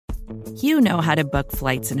You know how to book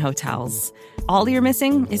flights and hotels. All you're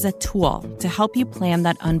missing is a tool to help you plan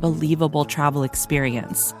that unbelievable travel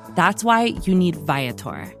experience. That's why you need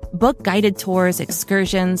Viator. Book guided tours,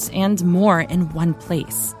 excursions, and more in one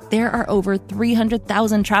place. There are over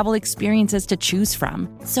 300,000 travel experiences to choose from,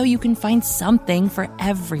 so you can find something for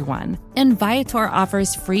everyone. And Viator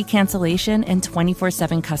offers free cancellation and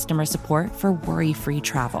 24/7 customer support for worry-free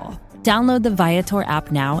travel. Download the Viator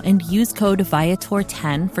app now and use code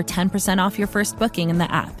Viator10 for 10% off your first booking in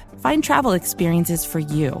the app. Find travel experiences for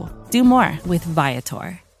you. Do more with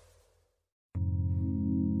Viator.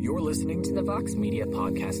 You're listening to the Vox Media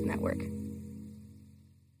Podcast Network.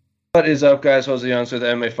 What is up, guys? Jose Youngs with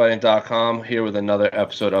MMAfighting.com here with another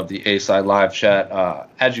episode of the A-Side Live Chat.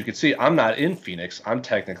 As you can see, I'm not in Phoenix. I'm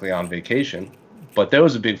technically on vacation, but there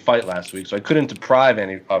was a big fight last week, so I couldn't deprive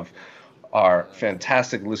any of our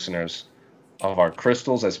fantastic listeners of our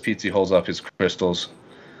crystals as Pizzi holds up his crystals.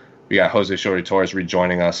 We got Jose Shorty Torres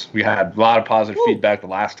rejoining us. We had a lot of positive feedback the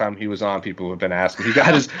last time he was on. People have been asking, he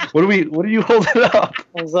got his, what are you holding up?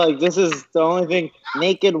 I was like, this is the only thing,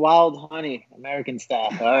 naked wild honey, American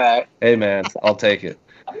style. All right. Hey, man, I'll take it.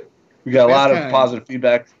 We got a lot of positive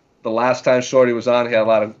feedback. The last time Shorty was on, he had a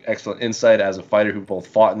lot of excellent insight as a fighter who both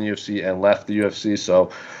fought in the UFC and left the UFC.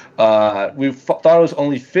 So we thought it was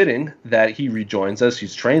only fitting that he rejoins us.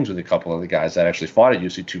 He's trained with a couple of the guys that actually fought at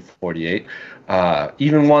UFC 248.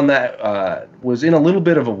 Even one that was in a little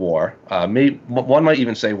bit of a war. One might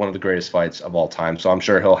even say one of the greatest fights of all time. So I'm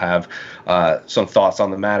sure he'll have some thoughts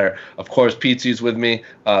on the matter. Of course, Pizzi's with me.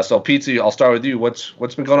 So Pizzi, I'll start with you.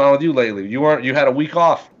 What's been going on with you lately? You had a week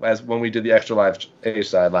off as when we did the Extra Live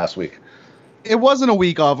A-Side last week. It wasn't a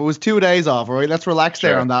week off. It was 2 days off, all right? Let's relax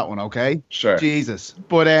there on that one, okay? Sure. Jesus.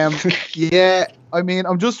 But, yeah, I mean,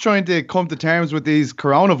 I'm just trying to come to terms with these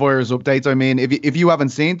coronavirus updates. I mean, if you haven't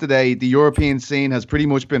seen today, the European scene has pretty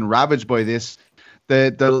much been ravaged by this.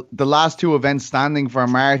 The last two events standing for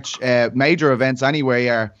March, major events anyway,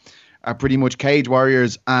 are pretty much Cage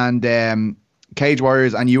Warriors and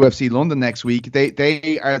UFC London next week.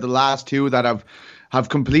 They are the last two that have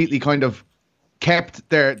completely kind of kept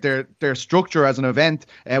their structure as an event.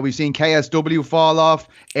 We've seen KSW fall off.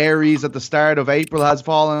 Aries at the start of April has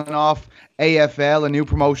fallen off. AFL, a new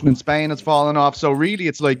promotion in Spain, has fallen off. So really,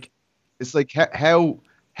 it's like how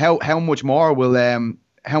much more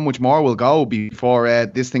will go before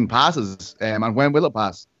this thing passes, and when will it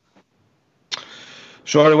pass?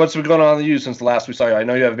 Shorty, what's been going on with you since the last we saw you? I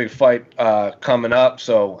know you have a big fight coming up.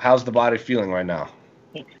 So how's the body feeling right now?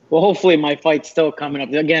 Well, hopefully my fight's still coming up.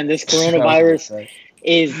 Again, this coronavirus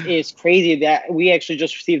is crazy. That we actually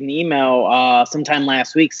just received an email sometime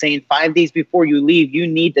last week saying 5 days before you leave, you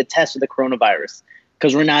need to test for the coronavirus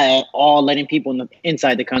because we're not at all letting people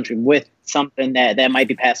inside the country with something that might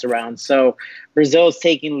be passed around. So Brazil is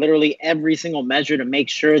taking literally every single measure to make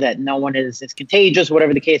sure that no one is contagious,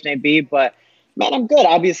 whatever the case may be. But man, I'm good.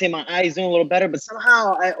 Obviously, my eye's doing a little better, but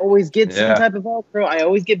somehow I always get some type of Velcro. I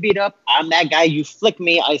always get beat up. I'm that guy. You flick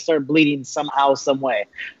me, I start bleeding somehow, some way.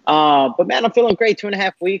 But man, I'm feeling great.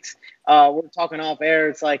 2.5 weeks. We're talking off air.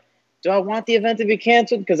 It's like, do I want the event to be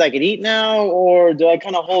canceled because I could eat now, or do I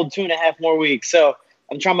kind of hold 2.5 more weeks? So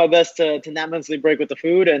I'm trying my best to not mentally break with the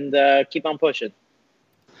food and keep on pushing.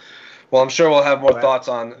 Well, I'm sure we'll have more thoughts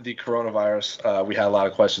on the coronavirus. We had a lot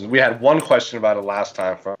of questions. We had one question about it last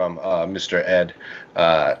time from Mr. Ed.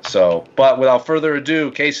 But without further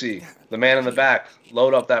ado, Casey, the man in the back,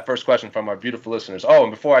 load up that first question from our beautiful listeners. Oh,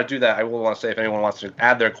 and before I do that, I will want to say if anyone wants to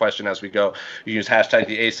add their question as we go, you can use hashtag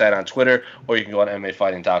the A-Side on Twitter, or you can go on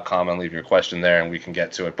MMAfighting.com and leave your question there, and we can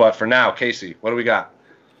get to it. But for now, Casey, what do we got?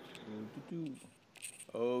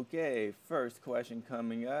 Okay, first question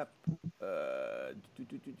coming up.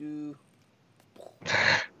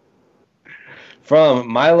 From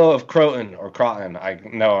Milo of Croton, or Croton. I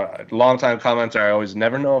know, long-time commenter. I always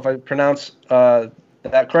never know if I pronounce that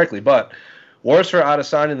correctly. But worse for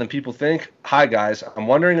Adesanya than people think? Hi, guys. I'm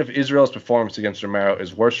wondering if Israel's performance against Romero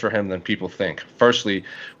is worse for him than people think. Firstly,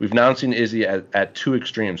 we've now seen Izzy at two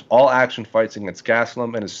extremes. All-action fights against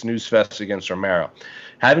Gastelum and a snooze fest against Romero.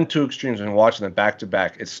 Having two extremes and watching them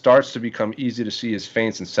back-to-back, it starts to become easy to see his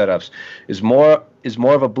feints and setups. Is more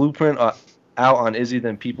of a blueprint out on Izzy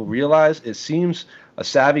than people realize? It seems a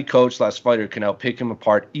savvy coach/fighter can outpick him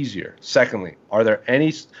apart easier. Secondly, are there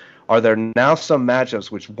now some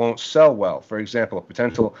matchups which won't sell well? For example, a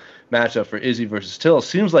potential matchup for Izzy versus Till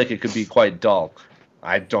seems like it could be quite dull.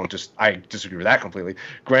 I disagree with that completely.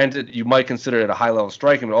 Granted, you might consider it a high-level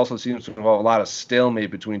striking, but it also seems to involve a lot of stalemate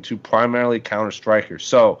between two primarily counter strikers.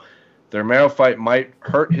 So the Romero fight might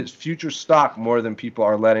hurt his future stock more than people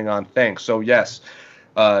are letting on. Thanks. So yes,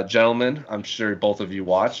 Gentlemen, I'm sure both of you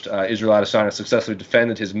watched. Israel Adesanya successfully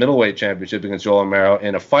defended his middleweight championship against Yoel Romero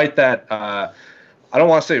in a fight that I don't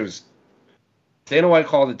want to say it was. Dana White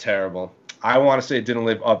called it terrible. I want to say it didn't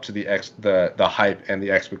live up to the hype and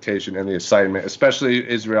the expectation and the excitement, especially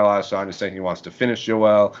Israel Adesanya saying he wants to finish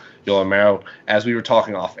Yoel Romero, as we were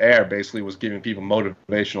talking off air, basically was giving people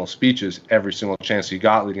motivational speeches every single chance he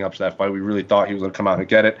got leading up to that fight. We really thought he was going to come out and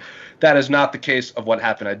get it. That is not the case of what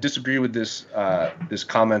happened. I disagree with this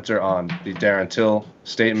commenter on the Darren Till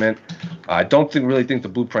statement. I don't really think the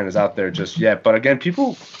blueprint is out there just yet. But again,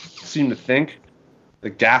 people seem to think the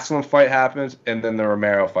Gastelum fight happens, and then the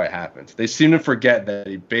Romero fight happens. They seem to forget that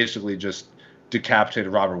he basically just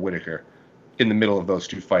decapitated Robert Whittaker in the middle of those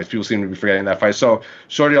two fights. People seem to be forgetting that fight. So,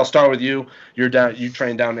 Shorty, I'll start with you. You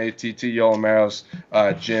trained down ATT, Yoel Romero's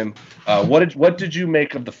gym. What did you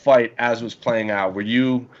make of the fight as it was playing out? Were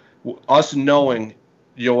you, us knowing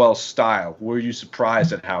Yoel's style, were you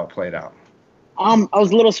surprised at how it played out? I was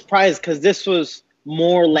a little surprised because this was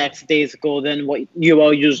more lackadaisical than what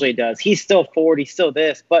Yoel usually does. He's still forward, he's still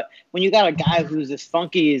this, but when you got a guy who's as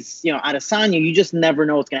funky as Adesanya, you just never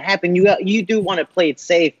know what's going to happen. You do want to play it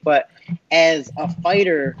safe, but as a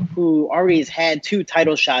fighter who already has had 2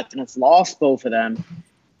 title shots and has lost both of them,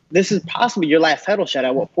 this is possibly your last title shot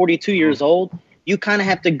at 42 years old. You kind of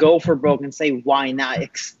have to go for broke and say, why not?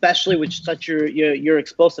 Especially with such your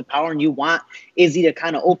explosive power, and you want Izzy to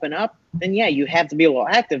kind of open up, then yeah, you have to be a little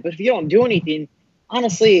active. But if you don't do anything,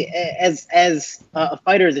 honestly, as a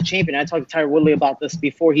fighter, as a champion, I talked to Tyron Woodley about this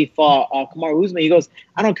before he fought Kamaru Usman. He goes,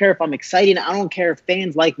 I don't care if I'm exciting. I don't care if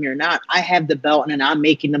fans like me or not. I have the belt, and I'm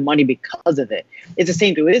making the money because of it. It's the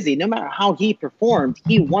same to Izzy. No matter how he performed,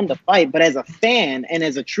 he won the fight. But as a fan and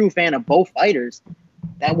as a true fan of both fighters,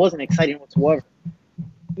 that wasn't exciting whatsoever.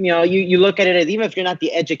 You look at it as, even if you're not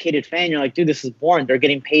the educated fan, you're like, dude, this is boring. They're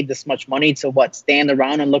getting paid this much money to stand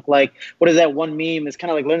around and look like, what is that one meme? It's kind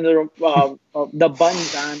of like learning the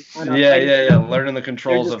buttons on learning the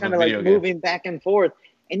controls of the video game. Moving back and forth.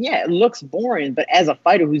 And yeah, it looks boring, but as a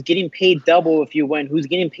fighter who's getting paid double if you win, who's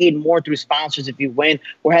getting paid more through sponsors if you win,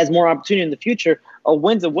 or has more opportunity in the future, a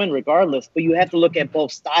win's a win regardless. But you have to look at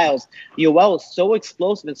both styles. Yoel is so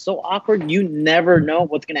explosive and so awkward, you never know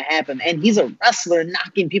what's going to happen. And he's a wrestler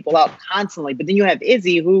knocking people out constantly. But then you have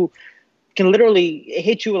Izzy, who can literally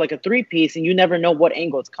hit you like a 3-piece, and you never know what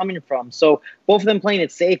angle it's coming from. So both of them playing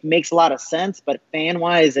it safe makes a lot of sense, but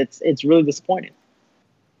fan-wise, it's really disappointing.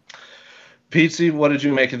 Pete, what did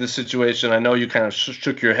you make of this situation? I know you kind of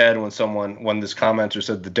shook your head when this commenter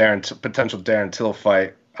said the potential Darren Till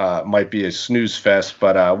fight might be a snooze fest,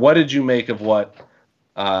 but what did you make of what,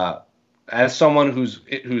 as someone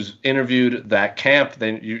who's interviewed that camp,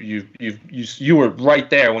 then you were right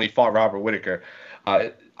there when he fought Robert Whittaker.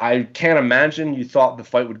 I can't imagine you thought the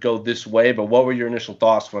fight would go this way, but what were your initial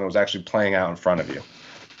thoughts when it was actually playing out in front of you?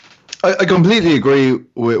 I completely agree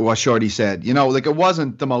with what Shorty said. It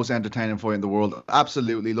wasn't the most entertaining fight in the world.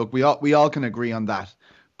 Absolutely. Look, we all can agree on that.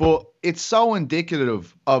 But it's so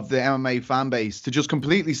indicative of the MMA fan base to just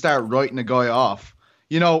completely start writing a guy off.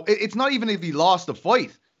 It's not even if he lost the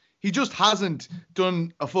fight. He just hasn't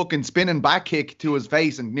done a fucking spinning back kick to his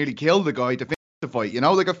face and nearly killed the guy to finish the fight.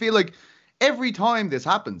 I feel like every time this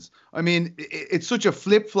happens, it's such a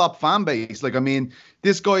flip-flop fan base.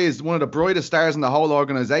 This guy is one of the brightest stars in the whole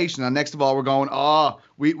organization, and next of all, we're going,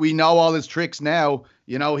 we know all his tricks now.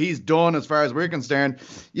 He's done as far as we're concerned.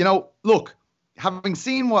 Look, having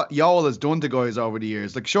seen what Yoel has done to guys over the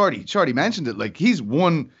years, like Shorty mentioned it, he's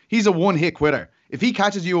a one-hit quitter. If he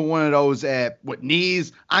catches you with one of those with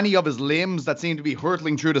knees, any of his limbs that seem to be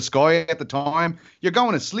hurtling through the sky at the time, you're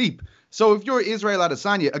going to sleep. So if you're Israel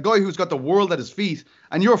Adesanya, a guy who's got the world at his feet,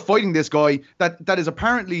 and you're fighting this guy that is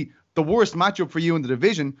apparently the worst matchup for you in the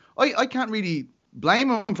division, I can't really blame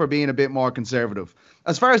him for being a bit more conservative.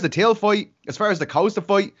 As far as the Till fight, as far as the Costa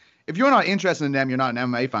fight, if you're not interested in them, you're not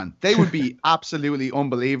an MMA fan. They would be absolutely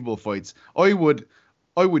unbelievable fights. I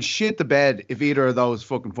would shit the bed if either of those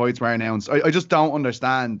fucking fights were announced. I just don't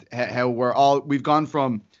understand how we've gone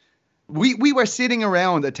from... We were sitting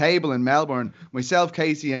around a table in Melbourne, myself,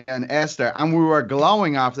 Casey, and Esther, and we were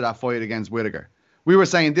glowing after that fight against Whittaker. We were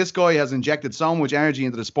saying this guy has injected so much energy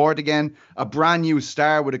into the sport again, a brand new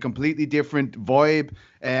star with a completely different vibe.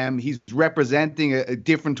 He's representing a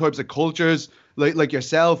different types of cultures, like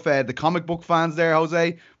yourself, the comic book fans there,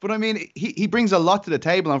 Jose. But he brings a lot to the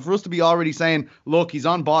table, and for us to be already saying, look, he's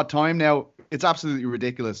on bought time now, it's absolutely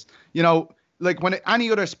ridiculous. When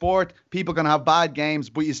any other sport, people can have bad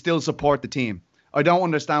games, but you still support the team. I don't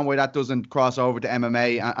understand why that doesn't cross over to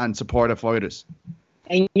MMA and support the fighters.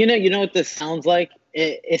 And you know what this sounds like,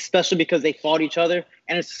 especially because they fought each other,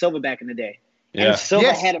 and it's Silva back in the day. Yeah. And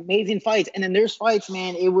Silva had amazing fights. And then there's fights,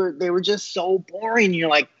 man, they were just so boring. You're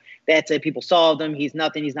like, that's it. People saw them. He's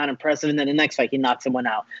nothing. He's not impressive. And then the next fight, he knocks someone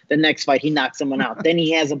out. The next fight, he knocks someone out. Then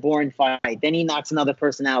he has a boring fight. Then he knocks another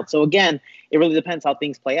person out. So, again, it really depends how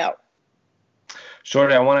things play out.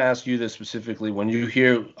 Shorty, I want to ask you this specifically. When you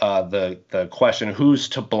hear the question, who's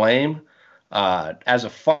to blame, as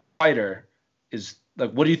a fighter, is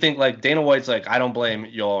like, what do you think? Like, Dana White's like, I don't blame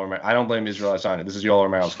Yoel Romero. I don't blame Israel Adesanya. This is Yoel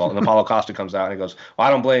Romero's fault. And then Paulo Costa comes out and he goes, well, I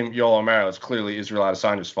don't blame Yoel Romero. It's clearly Israel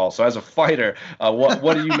Adesanya's fault. So as a fighter,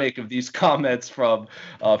 what do you make of these comments from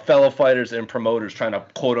fellow fighters and promoters trying to,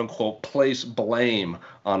 quote unquote, place blame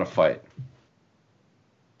on a fight?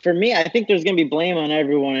 For me, I think there's going to be blame on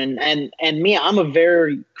everyone. And me, I'm a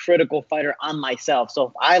very critical fighter on myself. So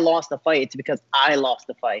if I lost the fight, it's because I lost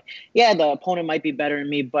the fight. Yeah, the opponent might be better than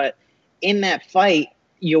me, but in that fight,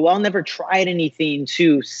 Yoel never tried anything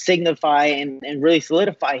to signify and really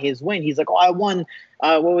solidify his win. He's like, oh, I won.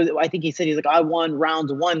 I think he said, he's like, I won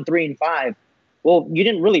rounds 1, 3, and 5. Well, you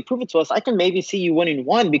didn't really prove it to us. I can maybe see you winning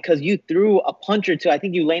 1 because you threw a punch or 2. I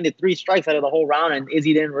think you landed 3 strikes out of the whole round, and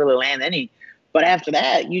Izzy didn't really land any. But after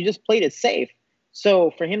that, you just played it safe.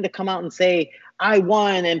 So for him to come out and say, I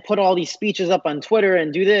won, and put all these speeches up on Twitter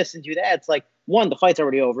and do this and do that, it's like, 1, the fight's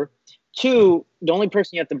already over. 2, the only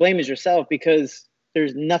person you have to blame is yourself because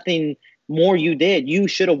there's nothing more you did. You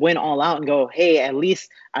should have went all out and go, hey, at least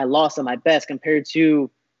I lost at my best compared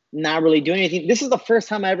to not really doing anything. This is the first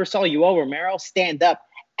time I ever saw Yoel Romero stand up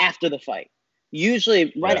after the fight.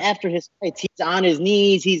 Usually right after his fights, he's on his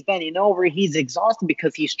knees, he's bending over, he's exhausted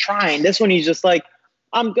because he's trying. This one, he's just like,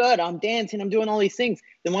 I'm good, I'm dancing, I'm doing all these things.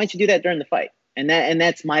 Then why don't you do that during the fight? And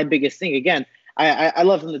that's my biggest thing. Again, I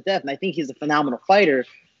love him to death, and I think he's a phenomenal fighter.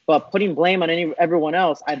 But putting blame on everyone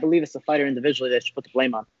else, I believe it's the fighter individually that should put the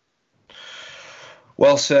blame on.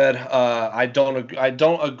 Well said. I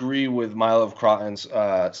don't agree with Milo of Croton's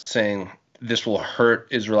saying this will hurt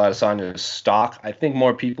Israel Adesanya's stock. I think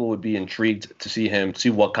more people would be intrigued to see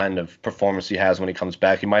what kind of performance he has when he comes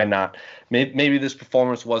back. He might not. Maybe this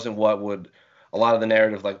performance wasn't what would a lot of the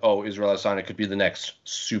narrative, like, oh, Israel Adesanya could be the next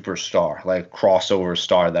superstar, like crossover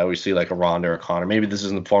star that we see, like a Ronda or a Conor. Maybe this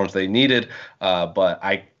isn't the performance they needed, but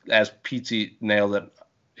as PT nailed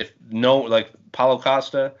it, like Paulo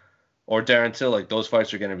Costa or Darren Till, like those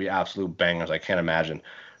fights are going to be absolute bangers. I can't imagine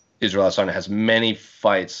Israel Adesanya has many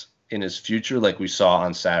fights in his future like we saw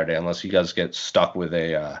on Saturday, unless he does get stuck with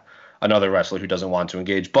another wrestler who doesn't want to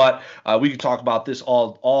engage. But we could talk about this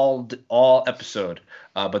all episode,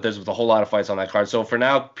 but there's a whole lot of fights on that card. So for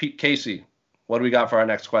now, Casey, what do we got for our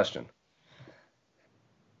next question?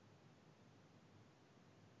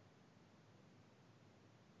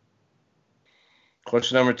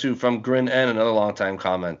 Question number 2 from Grin N, another longtime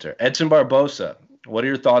commenter. Edson Barboza. What are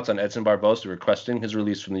your thoughts on Edson Barboza requesting his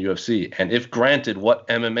release from the UFC? And if granted, what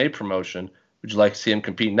MMA promotion would you like to see him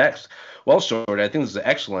compete next? Well, Shorty, I think this is an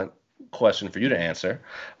excellent question for you to answer.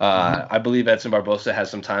 I believe Edson Barboza has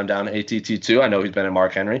some time down at ATT too. I know he's been at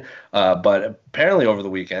Mark Henry, but apparently over the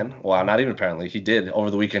weekend, well, not even apparently, he did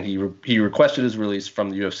over the weekend. He requested his release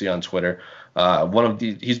from the UFC on Twitter.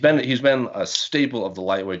 He's been a staple of the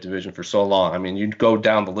lightweight division for so long. I mean, you go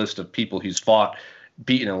down the list of people he's fought,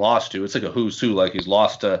 beaten, and lost to. It's like a who's who. Like he's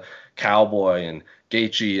lost to Cowboy and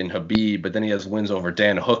Gaethje and Khabib, but then he has wins over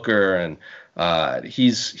Dan Hooker, and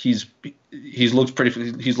he's looked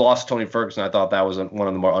pretty. He's lost to Tony Ferguson. I thought that was one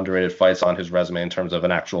of the more underrated fights on his resume in terms of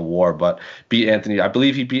an actual war. But I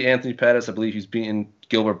believe he beat Anthony Pettis. I believe he's beaten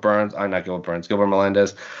Gilbert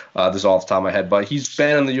Melendez. This is all off the top of my head. But he's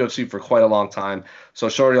been in the UFC for quite a long time. So,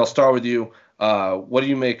 Shorty, I'll start with you. What do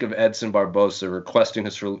you make of Edson Barboza requesting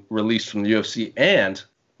his release from the UFC, and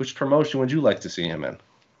which promotion would you like to see him in?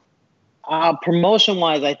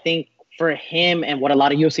 Promotion-wise, I think for him and what a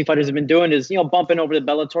lot of UFC fighters have been doing is, bumping over to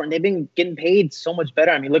Bellator, and they've been getting paid so much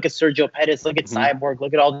better. I mean, look at Sergio Pettis, look at Cyborg,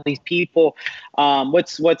 look at all these people.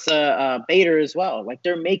 What's Bader as well. Like,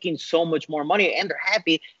 they're making so much more money, and they're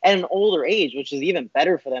happy at an older age, which is even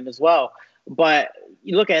better for them as well. But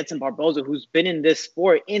you look at Edson Barboza, who's been in this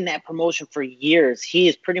sport, in that promotion for years. He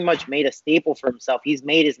has pretty much made a staple for himself. He's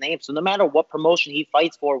made his name. So no matter what promotion he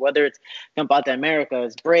fights for, whether it's Combate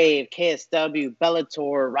Americas, Brave, KSW,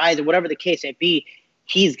 Bellator, Rise, whatever the case may be,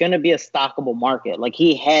 he's going to be a stockable market. Like,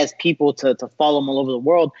 he has people to follow him all over the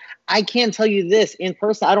world. I can tell you this, in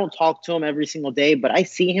person, I don't talk to him every single day, but I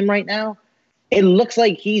see him right now. It looks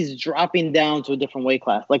like he's dropping down to a different weight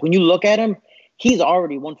class. Like, when you look at him, he's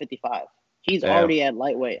already 155. He's already at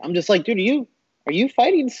lightweight. I'm just like, dude, are you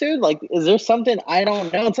fighting soon? Like, is there something I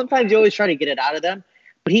don't know? And sometimes you always try to get it out of them.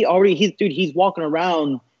 But he's walking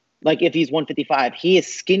around like if he's 155. He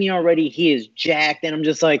is skinny already. He is jacked. And I'm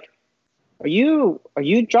just like, are you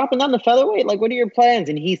dropping down the featherweight? Like, what are your plans?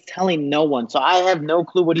 And he's telling no one. So I have no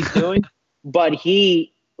clue what he's doing. But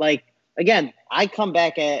he, like, again, I come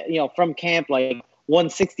back at, from camp, like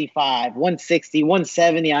 165, 160,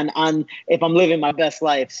 170 on if I'm living my best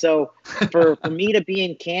life. So for me to be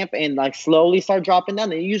in camp and like slowly start dropping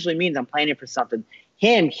down, it usually means I'm planning for something.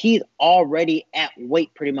 He's already at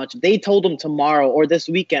weight pretty much. They told him tomorrow or this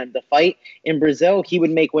weekend, the fight in Brazil, he would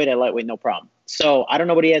make weight at lightweight, no problem. So I don't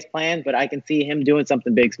know what he has planned, but I can see him doing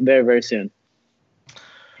something big very, very soon.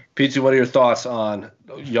 Pete, what are your thoughts on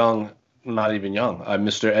not even young,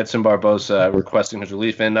 Mr. Edson Barboza requesting his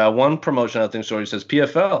relief? And one promotion, I think, story says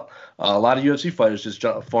PFL. A lot of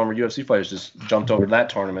former UFC fighters just jumped over that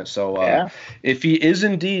tournament. So if he is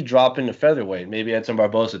indeed dropping to featherweight, maybe Edson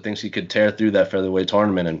Barboza thinks he could tear through that featherweight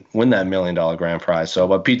tournament and win that $1 million grand prize. So,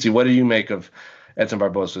 but Pete, what do you make of Edson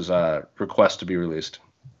Barboza's request to be released?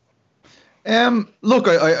 Look,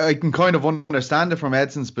 I can kind of understand it from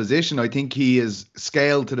Edson's position. I think he is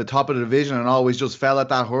scaled to the top of the division and always just fell at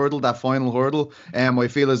that final hurdle. I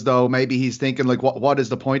feel as though maybe he's thinking, like, what is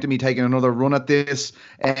the point of me taking another run at this?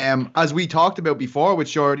 As we talked about before with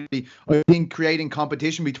Shorty, I think creating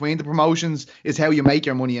competition between the promotions is how you make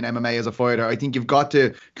your money in MMA as a fighter. I think you've got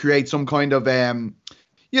to create some kind of,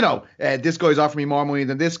 this guy's offering me more money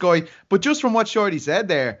than this guy. But just from what Shorty said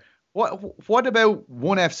there, What about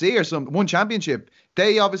ONE FC or ONE Championship?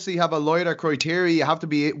 They obviously have a lighter criteria. You have to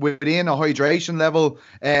be within a hydration level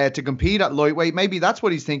to compete at lightweight. Maybe that's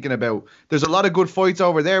what he's thinking about. There's a lot of good fights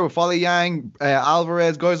over there with Foley Yang,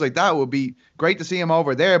 Alvarez, guys like that. It would be great to see him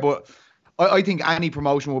over there. But I think any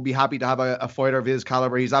promotion would be happy to have a fighter of his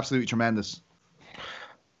caliber. He's absolutely tremendous.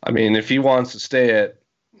 I mean, if he wants to stay at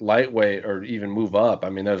lightweight or even move up, I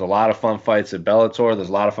mean, there's a lot of fun fights at Bellator. There's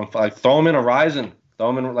a lot of fun fights. Like, throw him in a Rizin.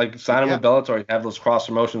 Sign him with Bellator. Have those cross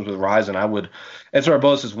promotions with Rizin. Edson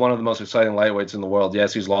Barboza is one of the most exciting lightweights in the world.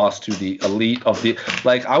 Yes, he's lost to the elite of the.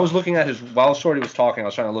 Like, I was looking at while Shorty was talking, I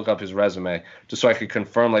was trying to look up his resume just so I could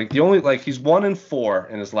confirm. Like, he's 1-4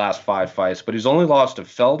 in his last 5 fights, but he's only lost to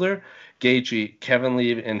Felder, Gaethje, Kevin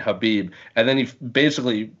Lee, and Khabib, and then he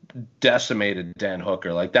basically decimated Dan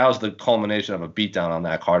Hooker. Like, that was the culmination of a beatdown on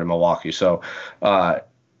that card in Milwaukee. So,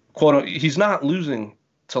 he's not losing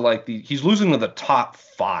to he's losing to the top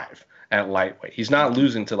 5 at lightweight. He's not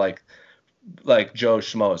losing to like Joe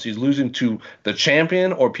Schmoes. He's losing to the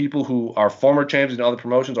champion or people who are former champions in other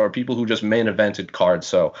promotions or people who just main evented cards.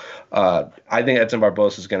 So I think Edson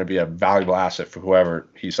Barboza is going to be a valuable asset for whoever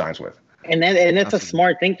he signs with. And it's a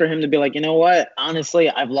smart thing for him to be like, you know what? Honestly,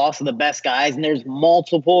 I've lost to the best guys, and there's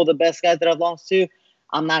multiple of the best guys that I've lost to.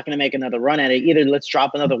 I'm not going to make another run at it. Either let's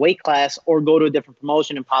drop another weight class or go to a different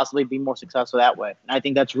promotion and possibly be more successful that way. And I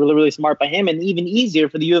think that's really, really smart by him, and even easier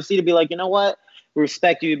for the UFC to be like, you know what? We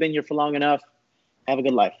respect you. You've been here for long enough. Have a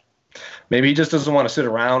good life. Maybe he just doesn't want to sit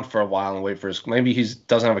around for a while and wait for his. Maybe he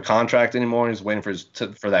doesn't have a contract anymore. He's waiting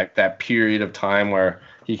for that period of time where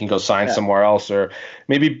he can go sign somewhere else, or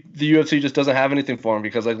maybe the UFC just doesn't have anything for him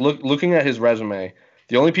because, like, looking at his resume.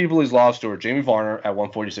 The only people he's lost to are Jamie Varner at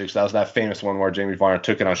 146. That was that famous one where Jamie Varner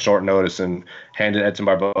took it on short notice and handed Edson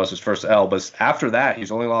Barboza his first L. But after that,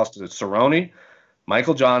 he's only lost to Cerrone,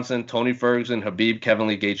 Michael Johnson, Tony Ferguson, Khabib, Kevin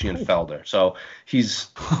Lee, Gaethje, and Felder. So he's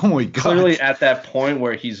clearly at that point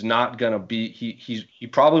where he's not going to be – he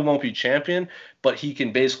probably won't be champion, but he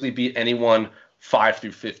can basically beat anyone 5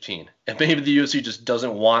 through 15. And maybe the UFC just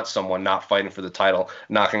doesn't want someone not fighting for the title,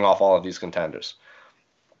 knocking off all of these contenders.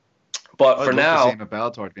 But for now,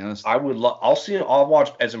 Bellator, to be honest. I'll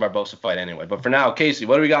watch Edson Barboza fight anyway. But for now, Casey,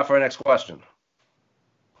 what do we got for our next question?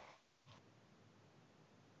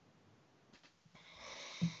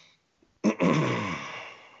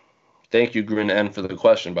 Thank you, Grin N, for the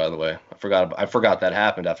question. By the way, I forgot that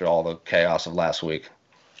happened after all the chaos of last week.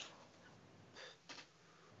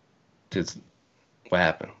 What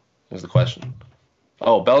happened? What's the question?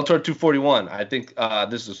 Oh, Bellator 241. I think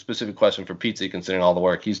this is a specific question for Pizza, considering all the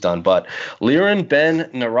work he's done. But Liran Ben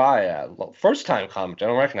Naraya, first-time comment. I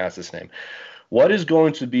don't recognize this name. What is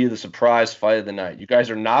going to be the surprise fight of the night? You guys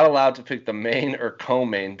are not allowed to pick the main or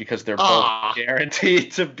co-main because they're both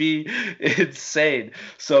guaranteed to be insane.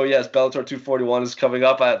 So, yes, Bellator 241 is coming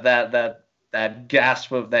up at that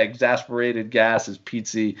gasp of that exasperated gas, as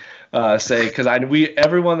Pizzi say, because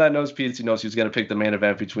everyone that knows Pizzi knows he's going to pick the main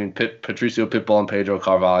event between Patricio Pitbull and Pedro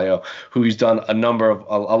Carvalho, who he's done a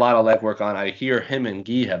lot of legwork on. I hear him and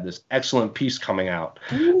Guy have this excellent piece coming out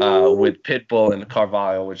with Pitbull and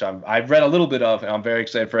Carvalho, which I've read a little bit of, and I'm very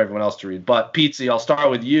excited for everyone else to read. But Pizzi, I'll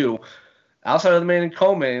start with you. Outside of the main and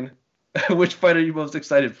co-main, which fight are you most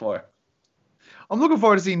excited for? I'm looking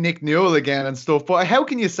forward to seeing Nick Newell again and stuff. But how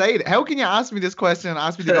can you say it? How can you ask me this question and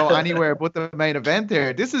ask me to go anywhere but the main event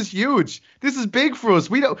here? This is huge. This is big for us.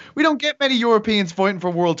 We don't get many Europeans fighting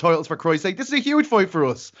for world titles, for Christ's sake. This is a huge fight for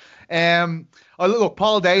us. Look,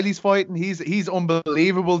 Paul Daly's fighting. He's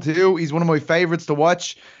unbelievable too. He's one of my favorites to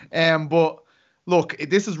watch. But look,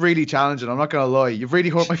 this is really challenging. I'm not going to lie. You've really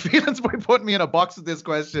hurt my feelings by putting me in a box with this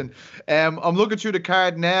question. I'm looking through the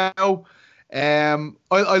card now.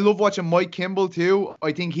 I love watching Mike Kimball too.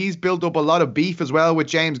 I think he's built up a lot of beef as well with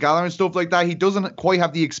James Gallagher and stuff like that. He doesn't quite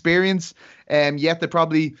have the experience yet to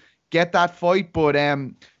probably get that fight, but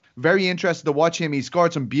very interested to watch him. He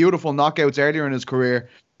scored some beautiful knockouts earlier in his career.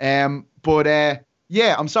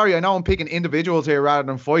 Yeah, I'm sorry. I know I'm picking individuals here rather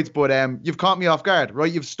than fights, but you've caught me off guard,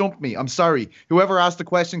 right? You've stumped me. I'm sorry. Whoever asked the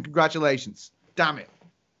question, congratulations. Damn it.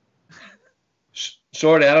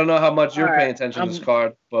 Shorty, I don't know how much you're paying attention to this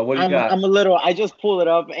card, but what do you got? I just pulled it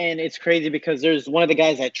up, and it's crazy because there's one of the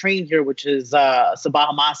guys that trained here, which is Sabah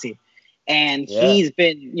Hamasi. And he's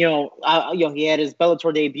been, he had his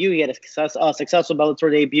Bellator debut. He had a successful Bellator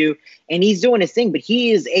debut, and he's doing his thing. But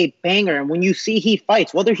he is a banger. And when you see he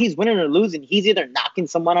fights, whether he's winning or losing, he's either knocking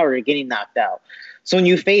someone out or getting knocked out. So when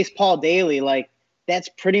you face Paul Daly, like, that's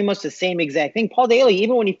pretty much the same exact thing. Paul Daly,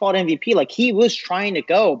 even when he fought MVP, like, he was trying to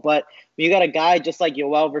go. But when you got a guy just like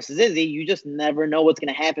Yoel versus Izzy, you just never know what's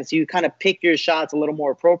going to happen. So you kind of pick your shots a little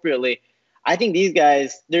more appropriately. I think these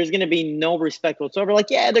guys, there's going to be no respect whatsoever. Like,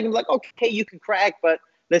 yeah, they're going to be like, okay, you can crack, but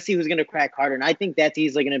let's see who's going to crack harder. And I think that's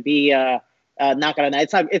easily going to be knockout on that.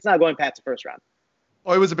 It's not going past the first round.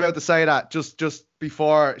 I was about to say that just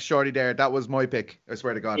before Shorty there. That was my pick. I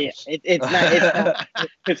swear to God. Yeah, it's not.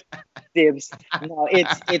 It's dibs. No,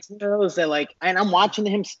 it's one of those that, like, and I'm watching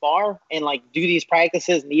him spar and like do these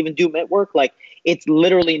practices and even do mitt work. Like, it's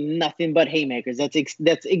literally nothing but haymakers. That's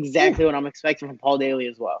exactly what I'm expecting from Paul Daly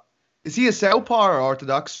as well. Is he a southpaw or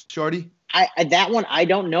orthodox, Shorty? That one I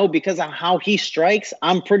don't know because of how he strikes.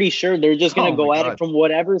 I'm pretty sure they're just gonna go at it from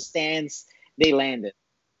whatever stance they landed.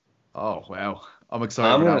 Oh wow, I'm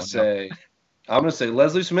excited. I'm gonna say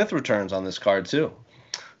Leslie Smith returns on this card too.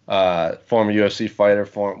 Former UFC fighter,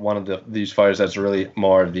 one of these fighters that's really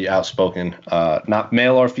more of the outspoken, not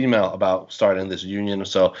male or female, about starting this union.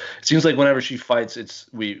 So it seems like whenever she fights,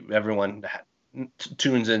 everyone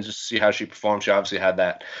tunes in just to see how she performs. She obviously had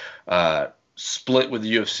that split with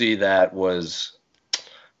the UFC that was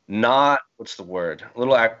not, what's the word? There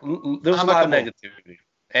was a lot of negativity.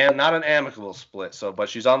 And not an amicable split. But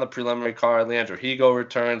she's on the preliminary card. Leandro Higo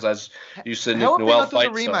returns, as you said. Nick Newell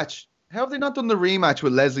fights. How have they not done the rematch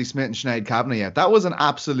with Leslie Smith and Sinead Kavanagh yet? That was an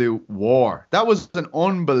absolute war. That was an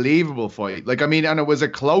unbelievable fight. Like, I mean, and it was a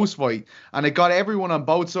close fight. And it got everyone on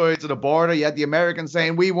both sides of the border. You had the Americans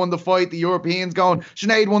saying, we won the fight. The Europeans going,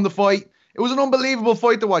 Sinead won the fight. It was an unbelievable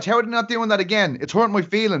fight to watch. How are they not doing that again? It's hurting my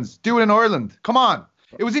feelings. Do it in Ireland. Come on.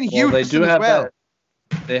 It was in Houston as well.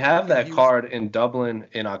 They have that card in Dublin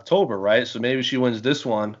in October, right? So maybe she wins this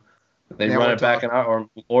one. They run it back in Ireland,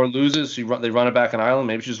 or loses. They run it back in Ireland.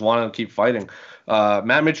 Maybe she just wanted to keep fighting.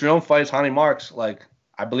 Matt Mitrione fights Honey Marks. Like,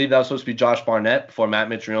 I believe that was supposed to be Josh Barnett before Matt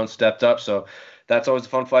Mitrione stepped up. So that's always a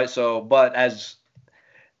fun fight. So, but as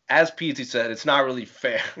Pete said, it's not really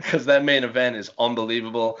fair because that main event is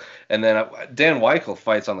unbelievable. And then Dan Weichel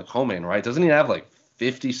fights on the co-main, right? Doesn't he have like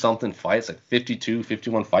 50-something fights, like 52,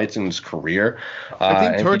 51 fights in his career? I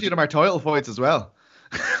think 30 of them are title fights as well.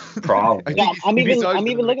 Probably. Yeah, I'm even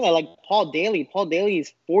looking at like Paul Daly. Paul Daly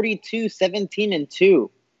is 42, 17, and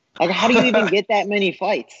 2. Like, how do you even get that many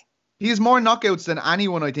fights? He has more knockouts than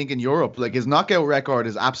anyone, I think, in Europe. Like, his knockout record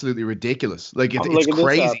is absolutely ridiculous. Like, it's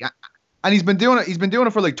crazy. And he's been doing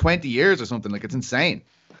it for like 20 years or something. Like, it's insane.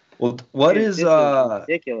 Well, what is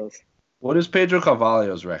ridiculous? What is Pedro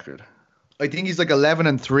Carvalho's record? I think he's like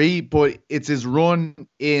 11-3, but it's his run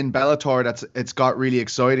in Bellator it's got really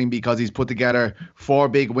exciting because he's put together 4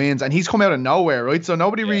 big wins and he's come out of nowhere, right? So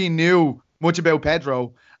nobody really knew much about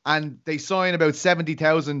Pedro, and they signed about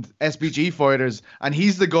 70,000 SBG fighters, and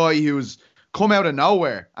he's the guy who's come out of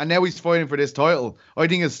nowhere, and now he's fighting for this title. I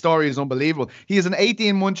think his story is unbelievable. He is an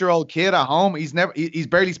 18-month-old kid at home. He's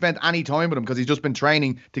barely spent any time with him because he's just been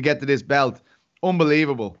training to get to this belt.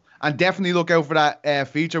 Unbelievable. And definitely look out for that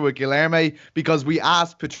feature with Guilherme, because we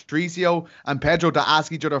asked Patricio and Pedro to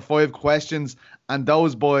ask each other 5 questions, and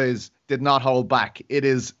those boys did not hold back. It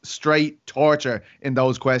is straight torture in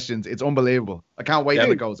those questions. It's unbelievable. I can't wait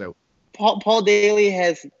till it goes out. Paul Daly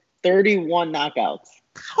has 31 knockouts.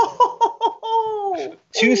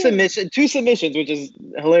 2 submissions, which is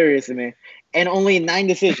hilarious to me, and only 9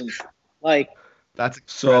 decisions. Like, that's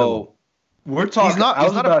incredible. So we're talking. He's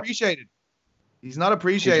not appreciated. He's not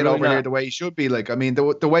appreciated really over here not. the way he should be. Like, I mean,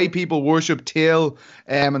 the way people worship Till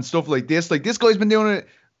and stuff like this. Like, this guy's been doing it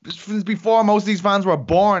since before most of these fans were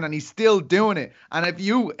born, and he's still doing it. And if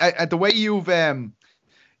you, at the way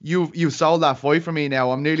you've sold that fight for me now,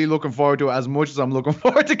 I'm nearly looking forward to it as much as I'm looking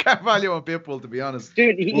forward to Carvalho and Pitbull, to be honest.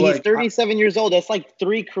 Dude, he's 37 years old. That's like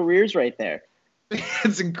 3 careers right there.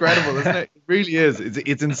 It's incredible, isn't it? It really is.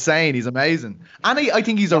 It's insane. He's amazing. And I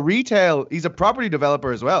think he's a property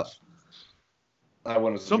developer as well. I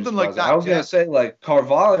wouldn't Something like that. I was gonna say, like,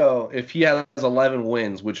 Carvalho, if he has 11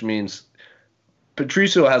 wins, which means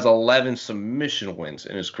Patricio has 11 submission wins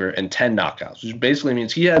in his career and 10 knockouts, which basically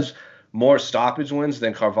means he has more stoppage wins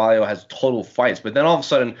than Carvalho has total fights. But then all of a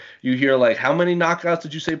sudden you hear, like, how many knockouts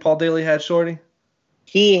did you say Paul Daly had, Shorty?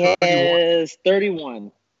 He has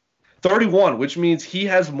 31. 31, which means he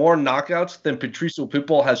has more knockouts than Patricio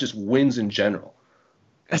Pitbull has just wins in general.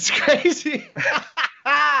 That's crazy.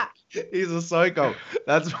 He's a psycho.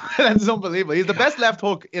 That's unbelievable. He's the best left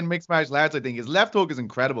hook in mixed martial arts, I think. His left hook is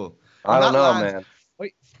incredible. I don't know, man.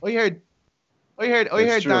 I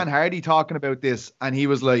heard Dan Hardy talking about this, and he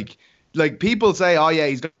was like people say, oh yeah,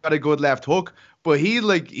 he's got a good left hook, but he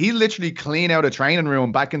literally cleaned out a training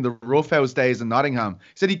room back in the Roughhouse days in Nottingham.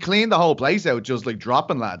 He said he cleaned the whole place out, just like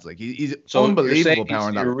dropping lads. Like he's unbelievable power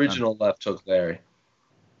in that. The original left hook, Larry.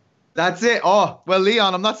 That's it. Oh, well,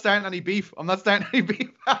 Leon, I'm not starting any beef. Oh,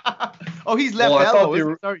 he's left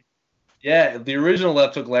elbow. Sorry. Yeah, the original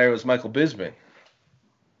left hook Larry was Michael Bisping.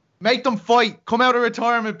 Make them fight. Come out of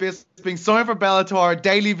retirement, Bisping. Sign for Bellator.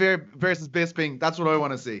 Daly versus Bisping. That's what I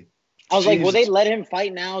want to see. I was like, will they let him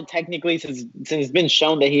fight now? Technically, since it's been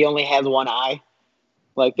shown that he only has one eye.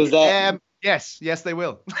 Like, does that? Yes, they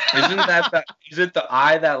will. Isn't it the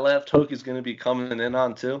eye that left hook is going to be coming in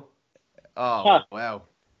on too? Oh wow.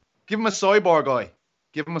 Give him a cyborg guy.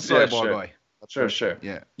 Guy. Sure.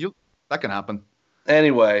 Yeah, that can happen.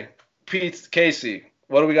 Anyway, Casey,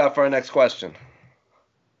 what do we got for our next question?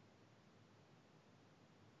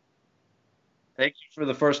 Thank you for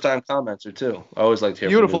the first time commenter too. I always like to hear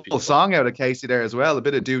beautiful from new people. Song out of Casey there as well. A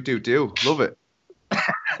bit of do. Love it.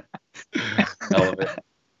 Love it.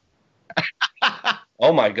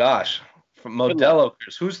 Oh my gosh. From Modelo.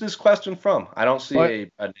 Who's this question from? I don't see a name.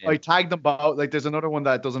 I tagged them both. Like, there's another one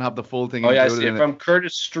that doesn't have the full thing. Oh yeah, I see it. From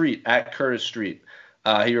Curtis Street, at Curtis Street.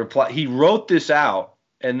 He wrote this out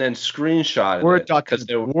and then screenshotted it.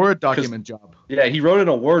 Word document job. Yeah, he wrote in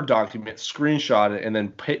a Word document, screenshot it, and then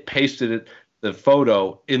pasted the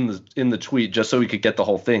photo in the tweet just so we could get the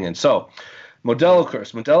whole thing in. So, Modelo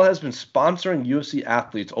curse. Modelo has been sponsoring UFC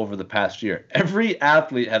athletes over the past year. Every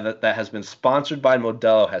athlete that has been sponsored by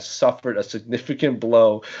Modelo has suffered a significant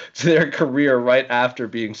blow to their career right after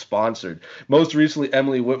being sponsored. Most recently,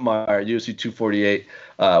 Emily Whitmire, UFC 248.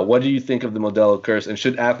 What do you think of the Modelo curse? And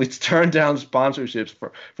should athletes turn down sponsorships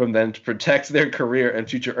from them to protect their career and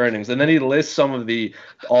future earnings? And then he lists some of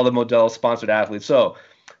all the Modelo sponsored athletes. So,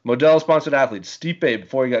 Modelo sponsored athletes: Stipe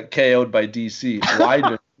before he got KO'd by DC,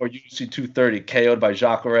 Weidman before UFC 230 KO'd by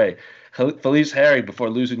Jacare, Felice Harry before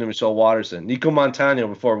losing to Michelle Watterson, Nico Montano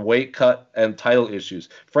before weight cut and title issues,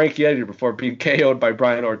 Frankie Edgar before being KO'd by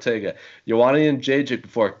Brian Ortega, Joanna Jędrzejczyk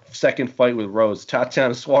before second fight with Rose,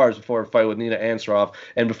 Tatiana Suarez before a fight with Nina Ansaroff,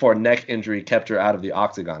 and before neck injury kept her out of the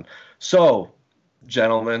octagon. So,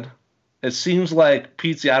 gentlemen, it seems like,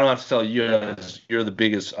 Pete, I don't have to tell you, you're the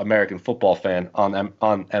biggest American football fan on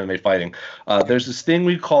MMA fighting. There's this thing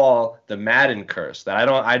we call the Madden curse that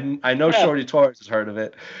I know Shorty Torres has heard of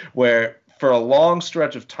it, where for a long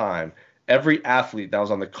stretch of time, every athlete that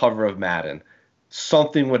was on the cover of Madden,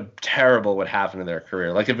 something terrible would happen in their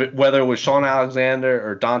career. Like whether it was Sean Alexander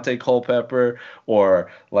or Dante Culpepper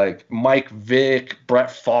or like Mike Vick,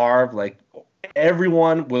 Brett Favre, like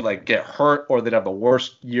everyone would like get hurt or they'd have the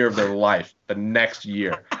worst year of their life the next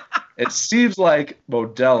year. It seems like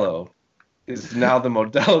Modelo is now the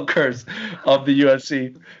Modelo curse of the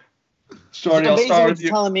UFC. Shorty, I'll start with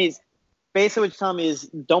you. Basically what you're telling me is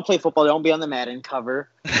don't play football, don't be on the Madden cover,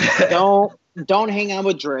 don't hang out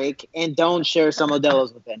with Drake, and don't share some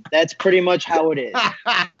Modelos with him. That's pretty much how it is.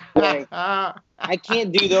 Like, I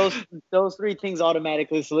can't do those 3 things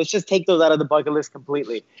automatically, so let's just take those out of the bucket list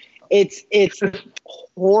completely. It's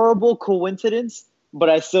horrible coincidence, but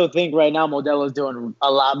I still think right now Modelo's doing a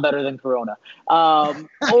lot better than Corona.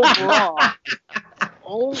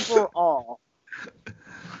 Overall,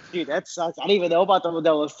 dude, that sucks. I don't even know about the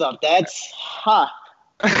Modelo stuff. That's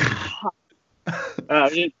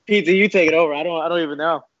Pizza, you take it over. I don't even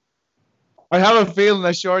know. I have a feeling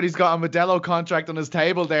that Shorty's got a Modelo contract on his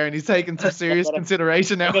table there, and he's taking some serious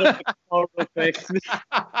consideration now. Real quick.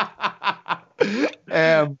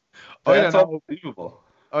 That's unbelievable.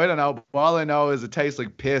 I don't know. All I know is it tastes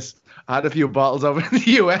like piss. I had a few bottles over in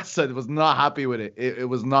the US and was not happy with it. It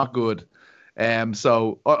was not good.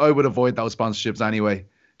 So I would avoid those sponsorships anyway.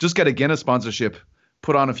 Just get a Guinness sponsorship,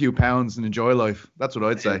 put on a few pounds, and enjoy life. That's what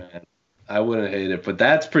I'd say. Man, I wouldn't hate it, but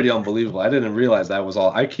that's pretty unbelievable. I didn't realize that was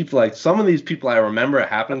all. I keep like some of these people I remember it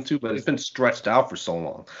happening to, but it's been stretched out for so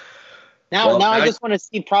long. Now I just want to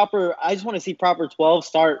see proper. I just want to see proper 12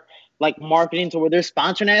 start like marketing to where they're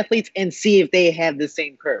sponsoring athletes and see if they have the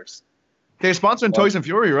same curse. They're sponsoring Tyson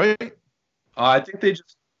Fury, right? I think they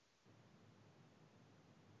just.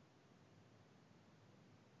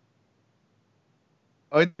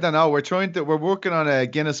 I don't know. We're working on a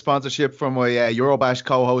Guinness sponsorship from my Eurobash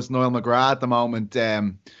co-host Niall McGrath at the moment.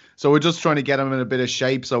 So we're just trying to get him in a bit of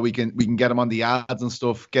shape so we can get him on the ads and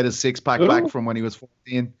stuff. Get his 6-pack back from when he was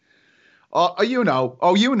 14.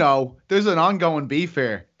 There's an ongoing beef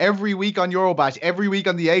here. Every week on Eurobash, every week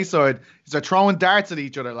on the A side, they're throwing darts at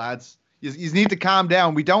each other, lads. You need to calm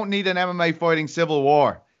down. We don't need an MMA fighting civil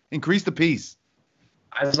war. Increase the peace.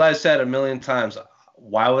 As I said a million times,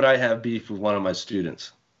 why would I have beef with one of my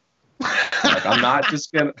students? Like, I'm not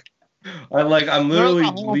just gonna. I'm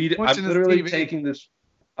literally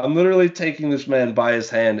taking this man by his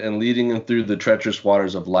hand and leading him through the treacherous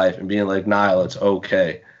waters of life and being like, Niall, it's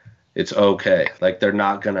okay. It's okay. Like, they're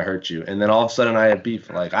not gonna hurt you. And then all of a sudden I have beef.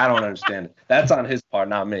 Like, I don't understand it. That's on his part,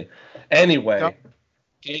 not me. Anyway,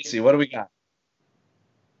 Casey, what do we got?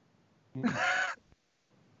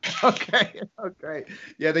 Okay.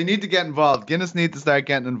 Yeah, they need to get involved. Guinness need to start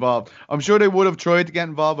getting involved. I'm sure they would have tried to get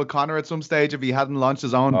involved with Conor at some stage if he hadn't launched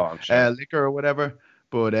his own liquor or whatever.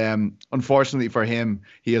 But unfortunately for him,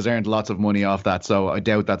 he has earned lots of money off that, so I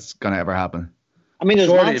doubt that's going to ever happen. I mean, does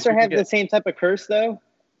Monster have the same type of curse, though?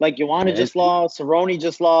 Like, Joanna just lost, Cerrone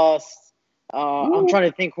just lost. I'm trying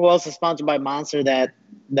to think who else is sponsored by Monster that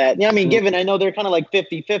yeah, I mean, given I know they're kind of like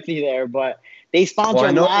 50-50 there, but they sponsor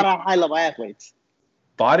a lot of high-level athletes.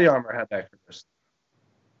 Body Armor had that curse.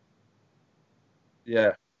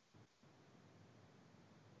 Yeah.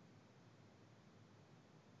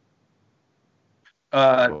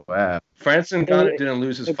 Francis Ngannou didn't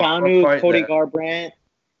lose his fight. Cody Garbrandt.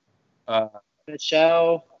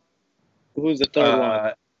 Michelle. Who's the third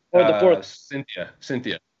one? Or the fourth?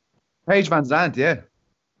 Cynthia. Paige Van Zandt, yeah.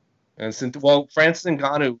 And Francis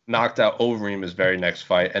Ngannou knocked out Overeem his very next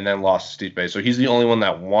fight and then lost to Stipe. So he's the only one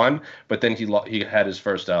that won, but then he had his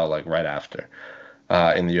first L like right after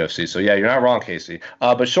in the UFC. So yeah, you're not wrong, Casey.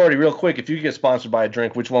 But Shorty, real quick, if you could get sponsored by a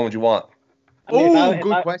drink, which one would you want? Good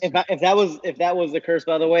question. If that was the curse,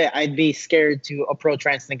 by the way, I'd be scared to approach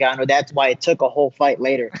Francis Ngannou. That's why it took a whole fight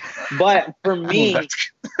later. But for me,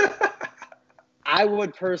 I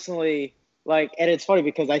would personally. Like, and it's funny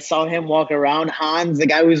because I saw him walk around. Hans, the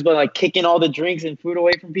guy who's been like kicking all the drinks and food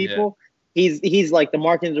away from people. Yeah. He's like the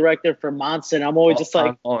marketing director for Monster, and I'm always just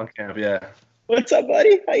like, what's up,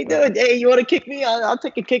 buddy? How you doing? Hey, you want to kick me? I'll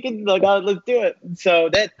take a kick. Like, let's do it. So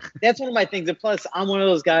that's one of my things. And plus, I'm one of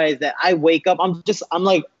those guys that I wake up. I'm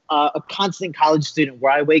like a constant college student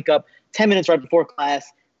where I wake up 10 minutes right before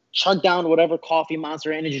class, chug down whatever coffee,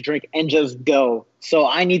 Monster, energy drink, and just go. So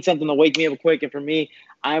I need something to wake me up quick. And for me,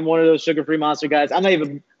 I'm one of those sugar-free Monster guys. I'm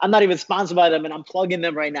not even sponsored by them, and I'm plugging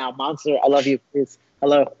them right now. Monster, I love you. Please.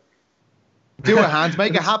 Hello. Do it, Hans.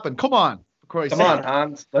 Make it happen. Come on. Come on,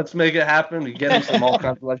 Hans. Let's make it happen. We get him some all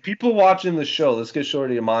kinds of like people watching the show. Let's get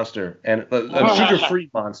Shorty a Monster and a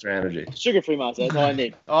sugar-free Monster energy. Sugar-free Monster. That's all I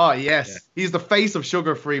need. Oh yes, yeah. He's the face of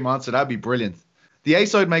sugar-free Monster. That'd be brilliant. The A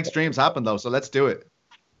side makes dreams happen though, so let's do it.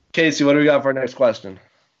 Casey, what do we got for our next question?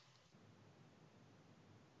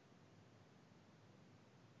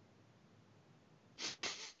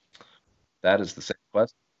 That is the same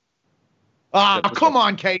question. Come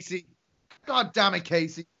on, Casey. God damn it,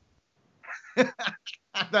 Casey.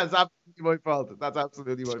 That's absolutely my fault.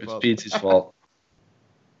 It's Pete's fault.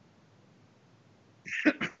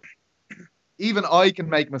 Even I can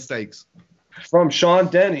make mistakes. From Sean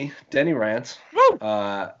Denny rants.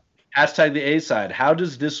 Hashtag the A side. How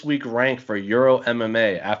does this week rank for Euro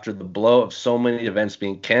MMA after the blow of so many events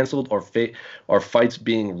being canceled or fights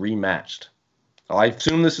being rematched? I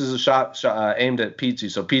assume this is a shot aimed at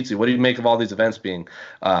Pizzi. So, Pizzi, what do you make of all these events being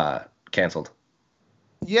canceled?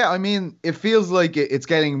 Yeah, I mean, it feels like it's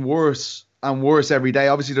getting worse and worse every day.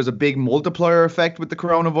 Obviously, there's a big multiplier effect with the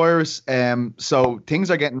coronavirus. So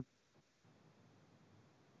things are getting...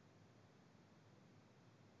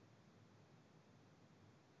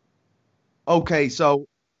 Okay,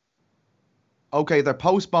 they're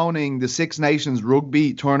postponing the Six Nations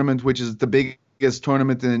rugby tournament, which is the biggest biggest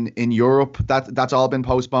tournament in Europe. That's all been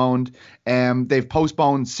postponed. They've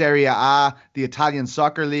postponed Serie A, the Italian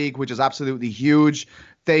Soccer League, which is absolutely huge.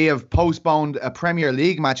 They have postponed a Premier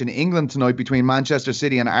League match in England tonight between Manchester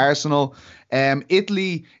City and Arsenal.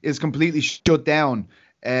 Italy is completely shut down.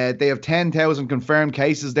 They have 10,000 confirmed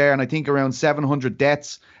cases there, and I think around 700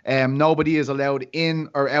 deaths. Nobody is allowed in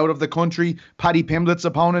or out of the country. Paddy Pimblett's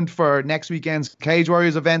opponent for next weekend's Cage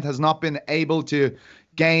Warriors event has not been able to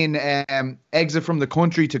gain exit from the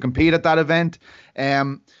country to compete at that event.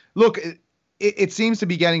 Look, it seems to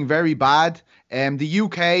be getting very bad. The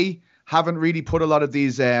UK haven't really put a lot of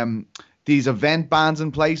these event bans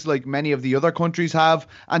in place like many of the other countries have.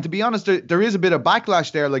 And to be honest, there is a bit of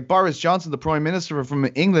backlash there. Like Boris Johnson, the Prime Minister from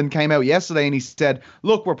England, came out yesterday and he said,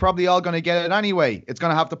 look, we're probably all going to get it anyway. It's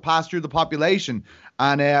going to have to pass through the population.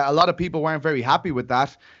 And a lot of people weren't very happy with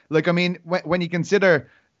that. Like, I mean, when you consider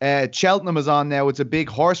Cheltenham is on now, it's a big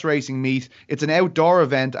horse racing meet. It's an outdoor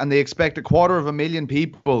event, and they expect 250,000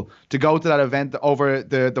 people to go to that event over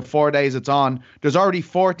the 4 days it's on. There's already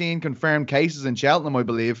 14 confirmed cases in Cheltenham, I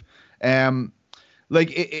believe.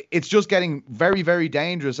 It's just getting very, very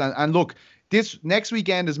dangerous. And look, this next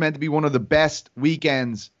weekend is meant to be one of the best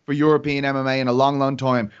weekends for European MMA in a long, long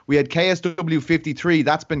time. We had KSW 53,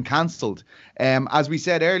 that's been cancelled. As we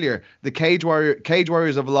said earlier, the Cage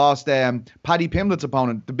Warriors have lost Paddy Pimblett's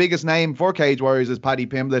opponent. The biggest name for Cage Warriors is Paddy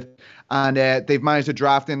Pimblett, and they've managed to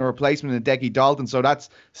draft in a replacement in Decky Dalton, so that's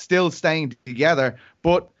still staying together.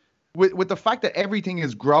 But with the fact that everything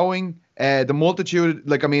is growing, the multitude,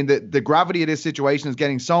 the gravity of this situation is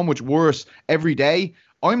getting so much worse every day,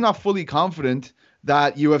 I'm not fully confident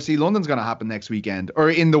that UFC London's going to happen next weekend,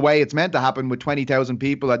 or in the way it's meant to happen with 20,000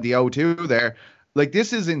 people at the O2 there. Like,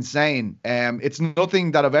 this is insane. It's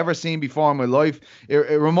nothing that I've ever seen before in my life.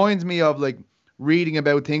 It reminds me of like reading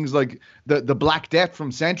about things like the Black Death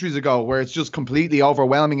from centuries ago, where it's just completely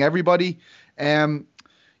overwhelming everybody.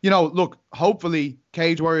 Look, hopefully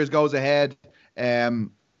Cage Warriors goes ahead.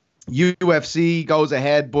 UFC goes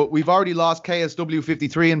ahead, but we've already lost KSW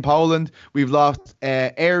 53 in Poland. We've lost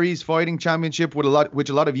Aries Fighting Championship, which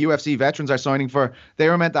a lot of UFC veterans are signing for. They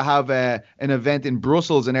were meant to have an event in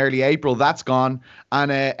Brussels in early April. That's gone.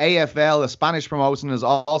 And AFL, a Spanish promotion, has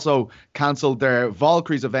also cancelled their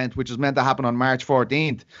Valkyries event, which is meant to happen on March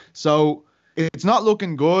 14th. So it's not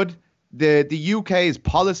looking good. The UK's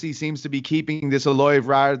policy seems to be keeping this alive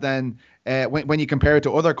rather than when you compare it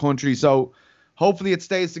to other countries. So hopefully it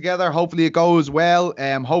stays together. Hopefully it goes well.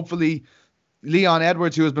 Hopefully Leon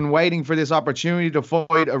Edwards, who has been waiting for this opportunity to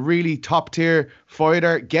fight a really top-tier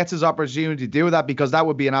fighter, gets his opportunity to do that, because that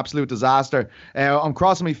would be an absolute disaster. I'm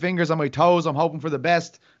crossing my fingers on my toes. I'm hoping for the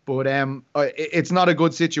best, but it's not a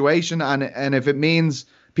good situation. And if it means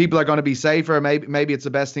people are going to be safer, maybe it's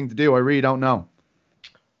the best thing to do. I really don't know.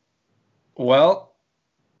 Well,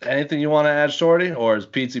 anything you want to add, Shorty, or is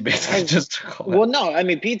Pete basically just? Well, no. I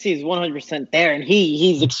mean, Pete is 100% there, and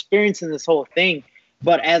he's experiencing this whole thing.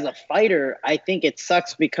 But as a fighter, I think it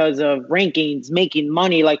sucks because of rankings, making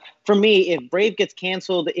money. Like, for me, if Brave gets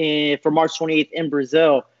canceled for March 28th in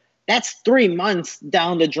Brazil, that's 3 months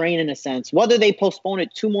down the drain in a sense. Whether they postpone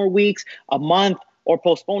it 2 more weeks, a month, or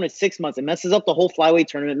postpone it 6 months, it messes up the whole flyweight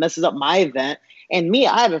tournament, messes up my event. And me,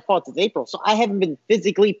 I haven't fought since April, so I haven't been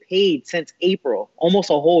physically paid since April, almost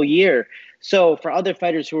a whole year. So for other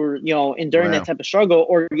fighters who are, enduring that type of struggle,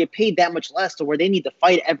 or get paid that much less to where they need to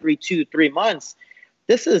fight every 2-3 months,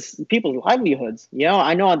 this is people's livelihoods.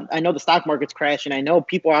 I know the stock market's crashing. I know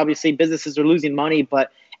businesses are losing money,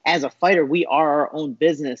 but as a fighter, we are our own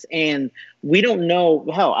business, and we don't know.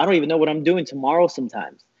 Hell, I don't even know what I'm doing tomorrow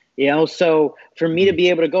sometimes. So for me to be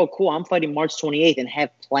able to go, cool, I'm fighting March 28th and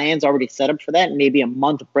have plans already set up for that, and maybe a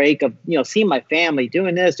month break of, seeing my family,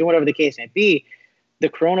 doing this, doing whatever the case may be, the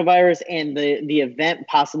coronavirus and the event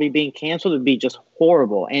possibly being canceled would be just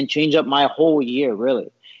horrible and change up my whole year,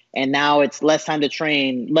 really. And now it's less time to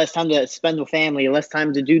train, less time to spend with family, less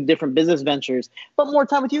time to do different business ventures, but more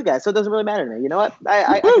time with you guys. So it doesn't really matter to me. You know what?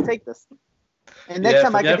 I can take this. And next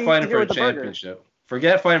time I can be here with the burger.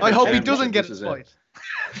 Forget fighting for I hope he doesn't get his fight.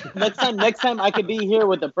 Next time I could be here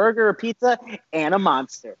with a burger, a pizza, and a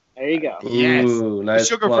monster. There you go. Yes, nice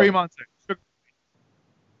sugar-free monster.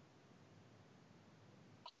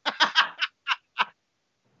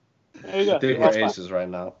 There you go. I think we're aces right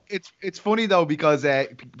now. It's funny though, because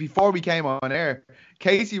before we came on air,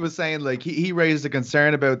 Casey was saying like he raised a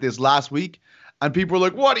concern about this last week. And people were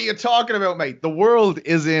like, what are you talking about, mate? The world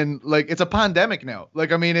is in, it's a pandemic now.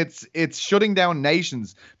 It's shutting down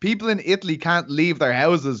nations. People in Italy can't leave their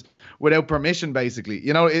houses without permission, basically.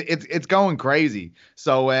 It's going crazy.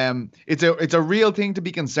 So it's a real thing to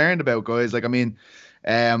be concerned about, guys.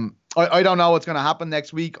 I don't know what's going to happen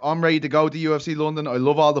next week. I'm ready to go to UFC London. I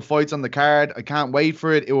love all the fights on the card. I can't wait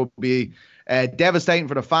for it. It will be devastating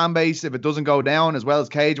for the fan base if it doesn't go down, as well as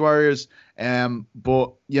Cage Warriors.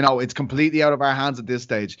 But, it's completely out of our hands at this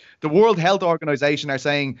stage. The World Health Organization are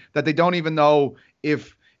saying that they don't even know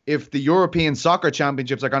if the European Soccer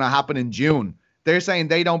Championships are going to happen in June. They're saying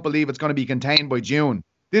they don't believe it's going to be contained by June.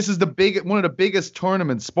 This is one of the biggest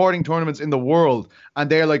sporting tournaments in the world. And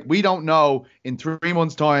they're like, we don't know in 3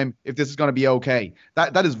 months' time if this is going to be okay.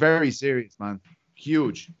 That is very serious, man.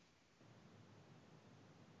 Huge.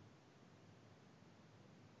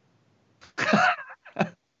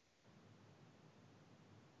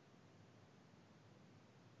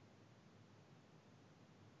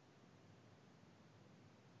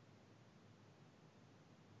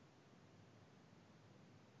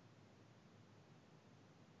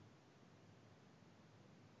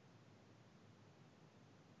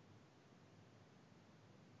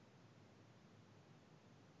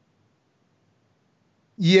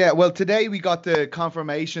 Yeah, well, today we got the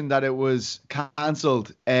confirmation that it was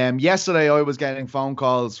cancelled. Yesterday I was getting phone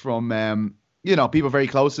calls from people very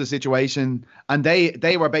close to the situation, and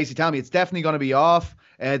they were basically telling me it's definitely going to be off.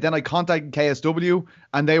 Then I contacted KSW,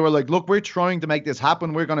 and they were like, look, we're trying to make this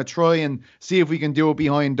happen. We're going to try and see if we can do it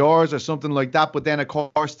behind doors or something like that. But then, of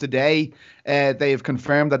course, today they have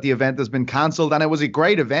confirmed that the event has been cancelled, and it was a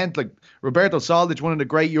great event. Like, Roberto Soldic, one of the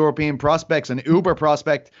great European prospects, an uber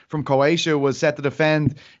prospect from Croatia, was set to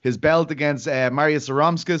defend his belt against Marius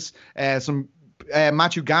Saromskis.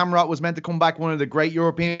 Matthew Gamrot was meant to come back, one of the great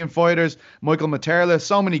European fighters. Michael Materla,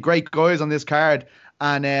 so many great guys on this card.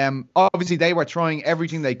 And obviously they were trying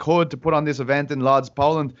everything they could to put on this event in Lodz,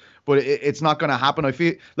 Poland, but it's not going to happen. I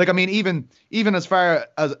feel like, even as far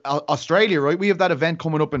as Australia, right? We have that event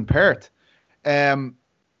coming up in Perth.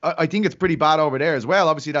 I think it's pretty bad over there as well.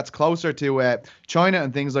 Obviously that's closer to China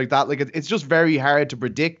and things like that. Like it's just very hard to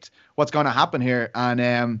predict what's going to happen here.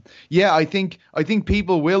 And I think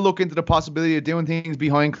people will look into the possibility of doing things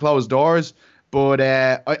behind closed doors. But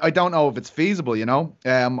I don't know if it's feasible,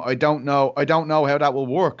 I don't know how that will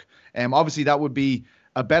work. Obviously, that would be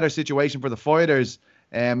a better situation for the fighters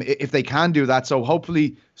if they can do that. So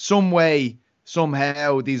hopefully, some way,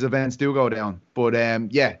 somehow, these events do go down. But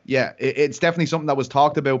it's definitely something that was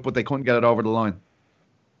talked about, but they couldn't get it over the line.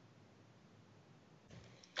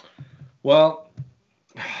 Well,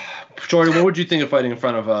 Shorty, what would you think of fighting in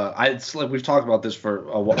front of? It's like we've talked about this for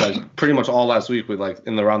pretty much all last week with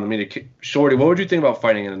around the media. Shorty, what would you think about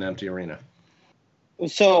fighting in an empty arena?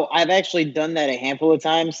 So I've actually done that a handful of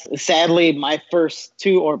times. Sadly, my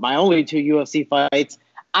only two UFC fights,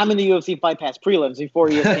 I'm in the UFC Fight Pass prelims before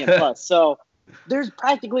ESPN Plus. So there's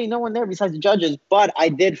practically no one there besides the judges. But I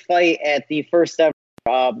did fight at the first ever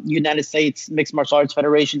United States Mixed Martial Arts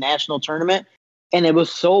Federation National Tournament. And it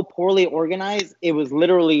was so poorly organized. It was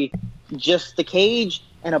literally just the cage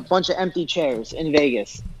and a bunch of empty chairs in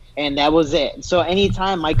Vegas. And that was it. So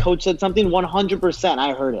anytime my coach said something, 100%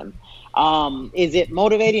 I heard him. Is it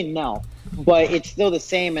motivating? No. But it's still the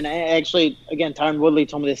same. And actually, again, Tyron Woodley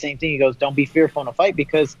told me the same thing. He goes, don't be fearful in a fight,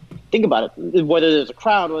 because think about it. Whether there's a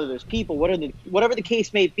crowd, whether there's people, whatever the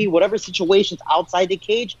case may be, whatever situation's outside the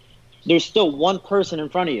cage, there's still one person in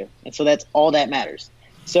front of you. And so that's all that matters.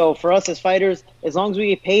 So for us as fighters, as long as we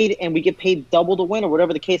get paid and we get paid double the win or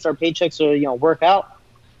whatever the case, our paychecks are, work out,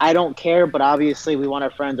 I don't care. But obviously we want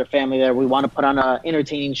our friends, our family there. We want to put on an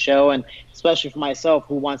entertaining show. And especially for myself,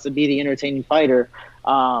 who wants to be the entertaining fighter,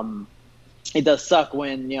 it does suck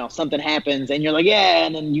when, something happens and you're like, yeah,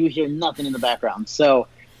 and then you hear nothing in the background. So,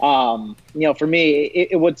 for me,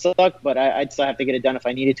 it would suck, but I'd still have to get it done if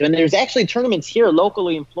I needed to. And there's actually tournaments here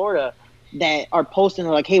locally in Florida that are posting,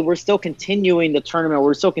 they're like, hey, we're still continuing the tournament.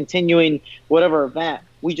 We're still continuing whatever event.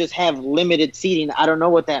 We just have limited seating. I don't know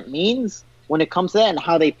what that means when it comes to that and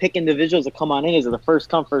how they pick individuals to come on in. Is it the first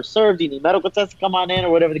come, first served? Do you need medical tests to come on in or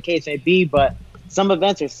whatever the case may be? But some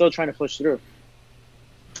events are still trying to push through.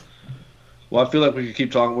 Well, I feel like we could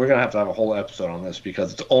keep talking. We're going to have a whole episode on this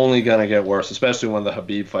because it's only going to get worse, especially when the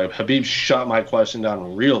Khabib fight. Khabib shut my question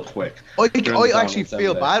down real quick. I actually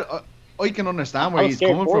feel bad. I can understand where he's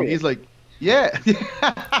coming from. He's like, yeah.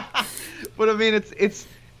 But I mean, it's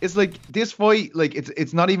like this fight, like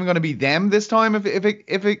it's not even going to be them this time if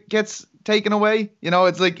it gets taken away.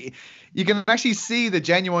 It's like you can actually see the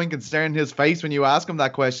genuine concern in his face when you ask him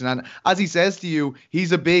that question. And as he says to you,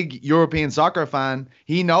 he's a big European soccer fan.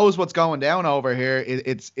 He knows what's going down over here.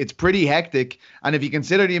 It's pretty hectic. And if you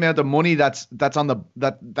consider the amount of money that's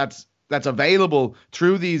available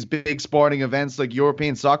through these big sporting events like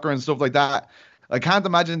European soccer and stuff like that, I can't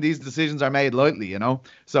imagine these decisions are made lightly.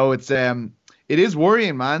 So it's it is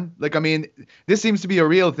worrying, man. Like, I mean, this seems to be a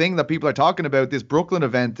real thing that people are talking about, this Brooklyn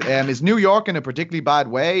event. Is New York in a particularly bad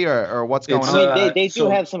way, or what's going on? I mean, they do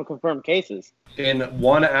have some confirmed cases. In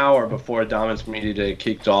 1 hour before Dominance Media Day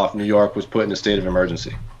kicked off, New York was put in a state of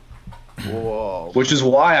emergency. Whoa. Which is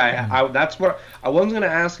why I that's what I wasn't going to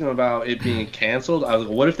ask him about it being canceled. I was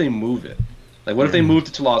like, what if they move it? Like, what if they moved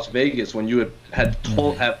it to Las Vegas when you had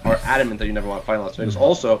told are adamant that you never want to fight in Las Vegas?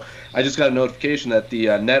 Also, I just got a notification that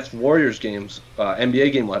the Nets Warriors games,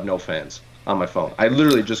 NBA game will have no fans on my phone. I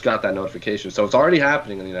literally just got that notification, so it's already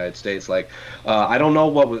happening in the United States. Like, I don't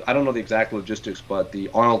know the exact logistics, but the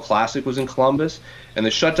Arnold Classic was in Columbus, and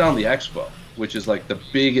they shut down the Expo, which is like the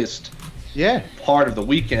biggest part of the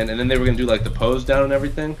weekend, and then they were gonna do like the pose down and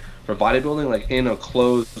everything for bodybuilding, like in a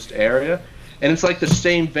closed area. And it's like the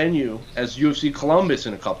same venue as UFC Columbus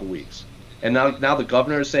in a couple weeks. And now the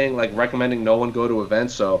governor is saying, like, recommending no one go to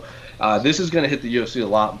events. So this is going to hit the UFC a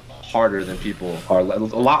lot harder than people are, a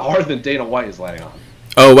lot harder than Dana White is letting on.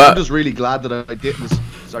 Oh, well. I'm just really glad that I didn't.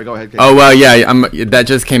 Sorry, go ahead, Kate. Oh, well, yeah. That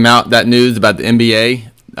just came out, that news about the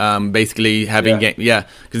NBA basically having game. Yeah,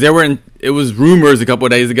 because it was rumors a couple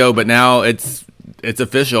of days ago, but now it's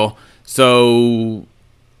official. So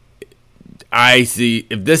I see,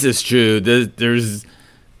 if this is true, there's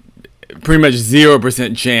pretty much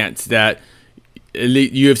 0% chance that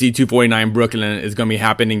UFC 249 Brooklyn is going to be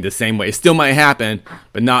happening the same way. It still might happen,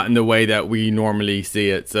 but not in the way that we normally see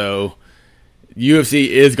it. So UFC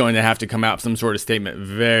is going to have to come out with some sort of statement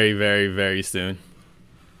very, very, very soon.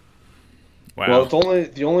 Wow. Well,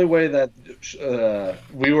 it's the only way that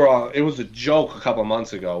we were all. It was a joke a couple of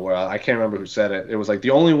months ago where I can't remember who said it. It was like the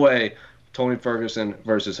only way Tony Ferguson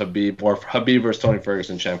versus Khabib, or Khabib versus Tony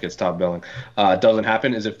Ferguson, champ gets top billing, doesn't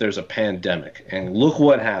happen is if there's a pandemic. And look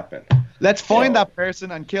what happened. Let's find that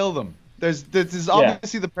person and kill them. There's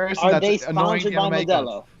obviously the person Are that's they sponsored by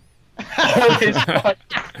Modelo? The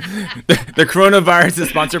coronavirus is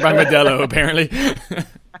sponsored by Modelo, apparently.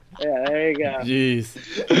 Yeah, there you go. Jeez.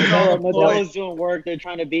 Modelo's doing work. They're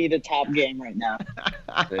trying to be the top game right now.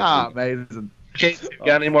 Amazing. Okay,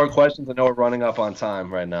 got any more questions? I know we're running up on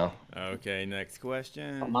time right now. Okay, next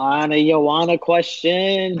question. Come on, a Joanna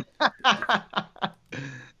question.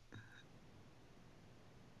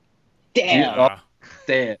 Damn.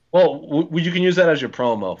 Damn. Well, you can use that as your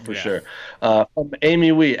promo for sure. From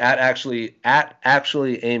Amy Wee at actually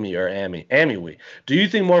Amy or Amy Wee. Do you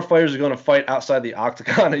think more fighters are going to fight outside the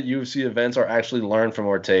octagon at UFC events or actually learn from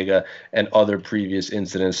Ortega and other previous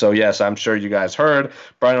incidents? So yes, I'm sure you guys heard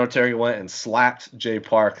Brian Ortega went and slapped Jay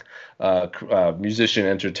Park, musician,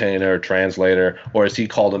 entertainer, translator, or as he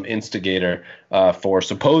called him, instigator, for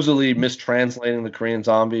supposedly mistranslating the Korean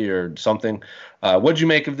Zombie or something. What'd you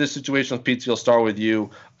make of this situation with Pete? I'll start with you.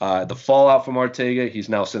 The fallout from Ortega, he's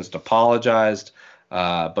now since apologized,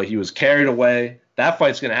 but he was carried away. That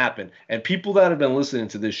fight's going to happen. And people that have been listening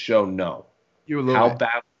to this show know how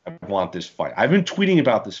bad I want this fight. I've been tweeting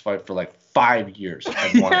about this fight for like 5 years.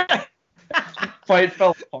 I want it. Fight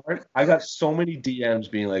fell apart. I got so many DMs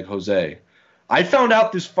being like, Jose, I found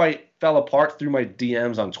out this fight fell apart through my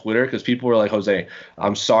DMs on Twitter because people were like, Jose,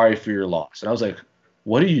 I'm sorry for your loss. And I was like,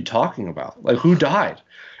 what are you talking about? Like, who died?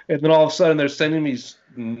 And then all of a sudden they're sending me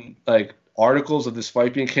like articles of this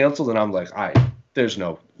fight being canceled, and I'm like, there's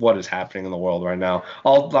no, what is happening in the world right now?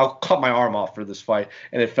 I'll cut my arm off for this fight,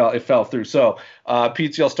 and it fell through. So,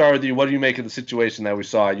 Pete, I'll start with you. What do you make of the situation that we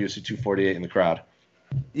saw at UFC 248 in the crowd?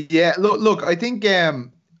 Yeah, look, I think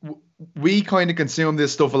we kind of consume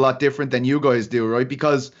this stuff a lot different than you guys do, right?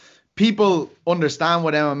 Because people understand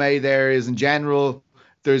what MMA there is in general.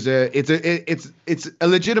 It's a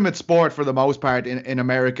legitimate sport for the most part in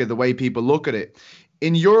America, the way people look at it.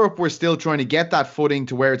 In Europe, we're still trying to get that footing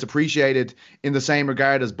to where it's appreciated in the same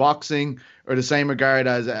regard as boxing or the same regard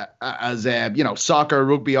as soccer,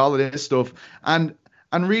 rugby, all of this stuff. And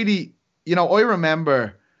really, I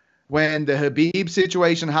remember when the Khabib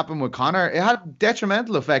situation happened with Conor, it had a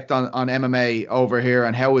detrimental effect on MMA over here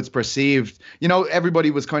and how it's perceived. Everybody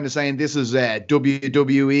was kind of saying this is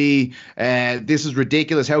WWE, this is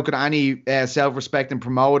ridiculous. How could any self-respecting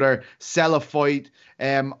promoter sell a fight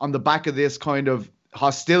on the back of this kind of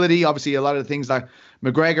hostility? Obviously, a lot of the things that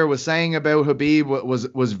McGregor was saying about Khabib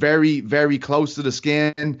was very, very close to the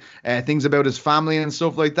skin, things about his family and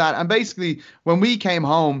stuff like that. And basically, when we came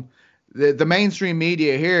home, the mainstream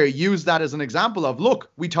media here used that as an example of,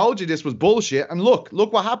 look, we told you this was bullshit, and look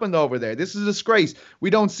what happened over there. This is a disgrace. We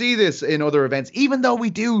don't see this in other events, even though we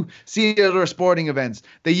do see it at other sporting events.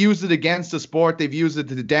 They used it against the sport. They've used it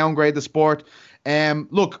to downgrade the sport.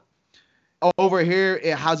 Look, over here,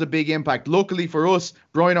 it has a big impact. Luckily for us,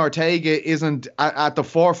 Brian Ortega isn't at the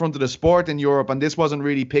forefront of the sport in Europe, and this wasn't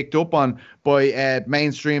really picked up on by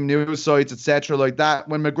mainstream news sites, etc. like that.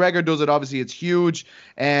 When McGregor does it, obviously it's huge.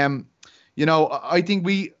 I think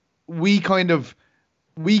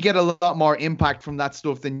we get a lot more impact from that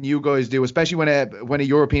stuff than you guys do, especially when a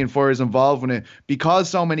European fighter is involved in it, because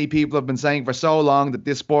so many people have been saying for so long that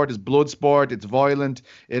this sport is blood sport, it's violent,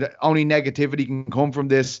 only negativity can come from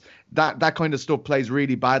this. That kind of stuff plays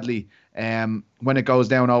really badly when it goes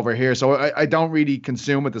down over here. So I don't really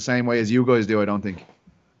consume it the same way as you guys do, I don't think.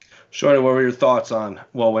 Shorty, what were your thoughts on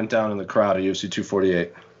what went down in the crowd at UFC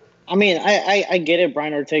 248? I mean, I get it.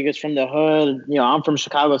 Brian Ortega's from the hood. I'm from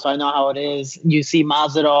Chicago, so I know how it is. You see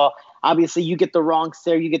Masvidal. Obviously, you get the wrong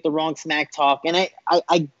stare, you get the wrong smack talk. And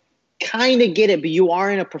I kind of get it, but you are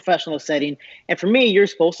in a professional setting. And for me, you're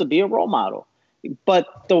supposed to be a role model. But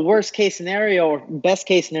the worst case scenario or best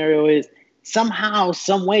case scenario is somehow,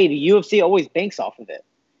 some way, the UFC always banks off of it.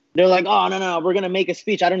 They're like, oh, no, we're going to make a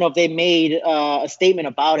speech. I don't know if they made a statement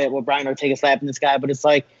about it with Brian Ortega slapping this guy, but it's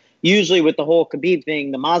like, usually with the whole Khabib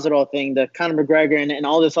thing, the Masvidal thing, the Conor McGregor and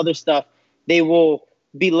all this other stuff, they will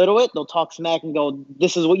belittle it. They'll talk smack and go,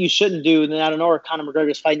 this is what you shouldn't do. And then out of nowhere, Conor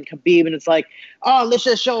McGregor's fighting Khabib. And it's like, oh, let's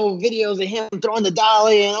just show videos of him throwing the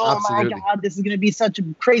dolly. And oh, Absolutely. My God, this is going to be such a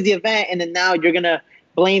crazy event. And then now you're going to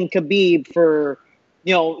blame Khabib for,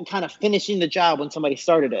 kind of finishing the job when somebody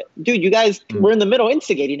started it. Dude, you guys were in the middle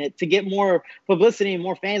instigating it to get more publicity and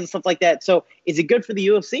more fans and stuff like that. So is it good for the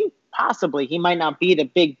UFC? Possibly. He might not be the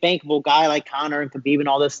big bankable guy like Conor and Khabib and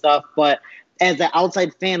all this stuff, but as an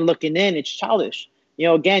outside fan looking in, it's childish.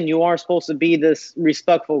 Again, you are supposed to be this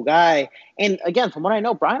respectful guy. And again, from what I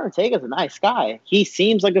know, Brian Ortega is a nice guy. He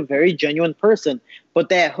seems like a very genuine person, but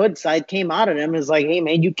that hood side came out of him and is like, hey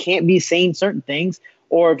man, you can't be saying certain things,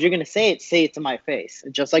 or if you're going to say it to my face.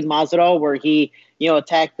 Just like Masvidal, where he,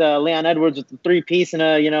 attacked Leon Edwards with the 3-piece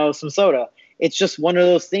and some soda. It's just one of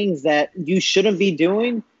those things that you shouldn't be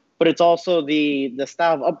doing. But it's also the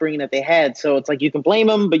style of upbringing that they had. So it's like you can blame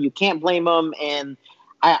them, but you can't blame them. And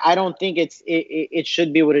I don't think it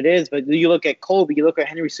should be what it is. But you look at Colby, you look at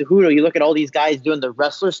Henry Cejudo, you look at all these guys doing the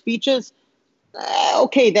wrestler speeches.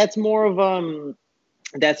 Okay, that's more of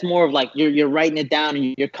like you're writing it down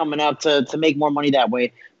and you're coming up to make more money that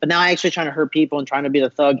way. But now actually trying to hurt people and trying to be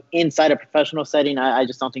the thug inside a professional setting, I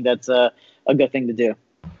just don't think that's a good thing to do.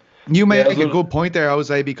 You make a good point there,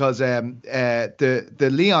 Jose, because the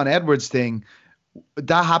Leon Edwards thing,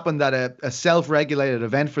 that happened at a self-regulated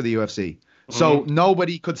event for the UFC. So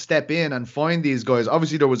nobody could step in and find these guys.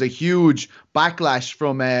 Obviously, there was a huge backlash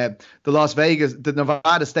from the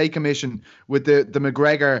Nevada State Commission with the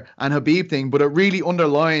McGregor and Khabib thing, but it really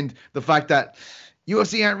underlined the fact that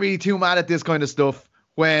UFC aren't really too mad at this kind of stuff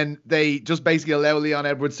when they just basically allow Leon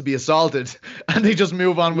Edwards to be assaulted and they just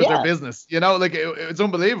move on with their business. It's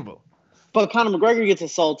unbelievable. But Conor McGregor gets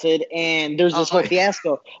assaulted and there's this whole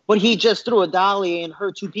fiasco. But he just threw a dolly and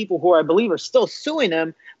hurt 2 people who I believe are still suing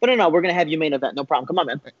him. But no, we're going to have you main event. No problem. Come on,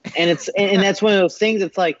 man. And and that's one of those things.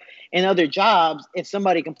 It's like in other jobs, if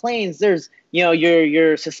somebody complains, there's,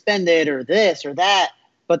 you're suspended or this or that.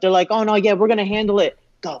 But they're like, oh, no, yeah, we're going to handle it.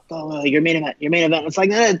 Go, your main event. It's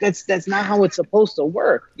like, that's not how it's supposed to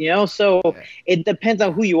work, So it depends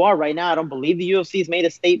on who you are right now. I don't believe the UFC's made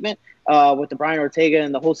a statement with the Brian Ortega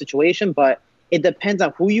and the whole situation, but it depends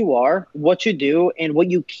on who you are, what you do, and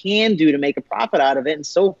what you can do to make a profit out of it. And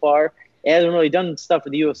so far, it hasn't really done stuff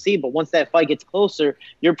for the UFC, but once that fight gets closer,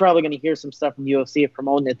 you're probably going to hear some stuff from the UFC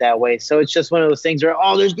promoting it that way. So it's just one of those things where,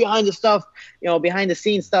 there's behind the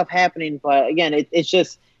scenes stuff happening. But again,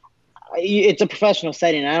 it's a professional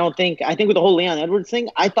setting. I think with the whole Leon Edwards thing,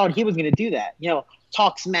 I thought he was going to do that,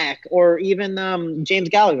 talk smack, or even James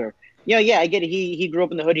Gallagher. Yeah, I get it. He grew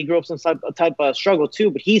up in the hood. He grew up some type of struggle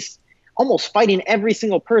too, but he's almost fighting every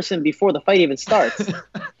single person before the fight even starts.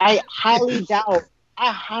 I highly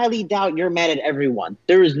doubt you're mad at everyone.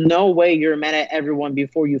 There is no way you're mad at everyone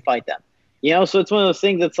before you fight them. So it's one of those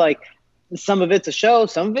things that's like, some of it's a show,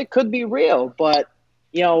 some of it could be real, but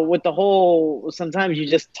with the whole, sometimes you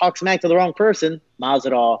just talk smack to the wrong person,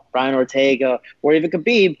 Masvidal, Brian Ortega, or even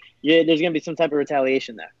Khabib, there's going to be some type of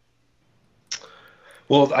retaliation there.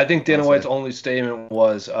 Well, I think Dana White's only statement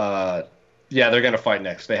was, they're going to fight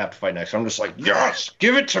next. They have to fight next. I'm just like, yes,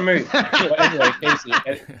 give it to me. Anyway, Casey,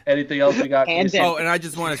 anything else we got? And I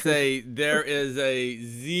just want to say there is a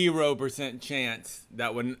 0% chance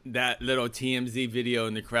that when that little TMZ video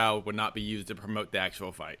in the crowd would not be used to promote the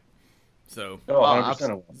actual fight. So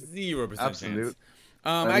 0% chance.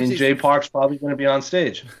 I mean, Jay Park's probably going to be on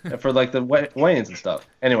stage for like the weigh-ins and stuff.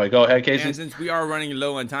 Anyway, go ahead, Casey. And since we are running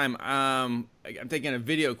low on time, I'm taking a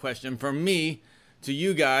video question from me to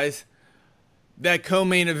you guys. That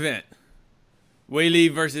co-main event,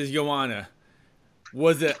 Weili versus Joanna,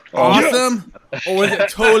 was it awesome or was it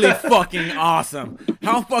totally fucking awesome?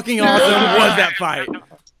 How fucking awesome was that fight?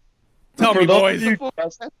 Tell me, boys.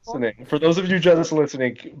 For those of you just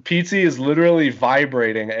listening, Pizzi is literally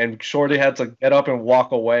vibrating, and Shorty had to get up and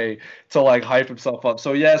walk away to like hype himself up.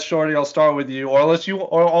 So yes, Shorty, I'll start with you, or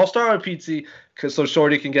I'll start with Pizzi, so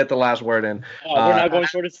Shorty can get the last word in. Oh, we're not going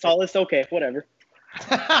shortest tallest. Okay, whatever.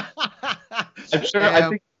 I'm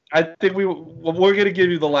sure. I think we're gonna give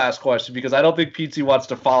you the last question because I don't think Pizzi wants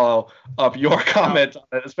to follow up your comment on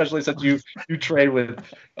it, especially since you trade with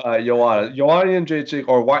Joanna. Joanna and Jacek,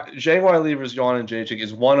 or Zhang Weili versus Joanna and Jacek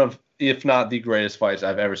is one of, if not the greatest fights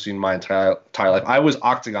I've ever seen in my entire life. I was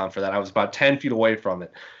octagon for that. I was about 10 feet away from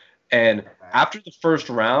it. And after the first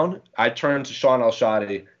round, I turned to Sean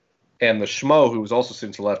Al-Shadi and the Schmo, who was also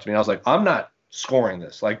sitting to the left of me. I was like, I'm not scoring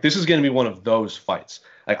this. Like, this is going to be one of those fights.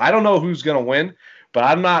 Like, I don't know who's going to win, but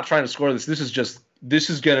I'm not trying to score this. This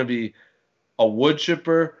is going to be a wood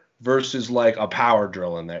chipper versus like a power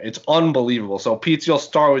drill in there. It's unbelievable. So, Pete, I'll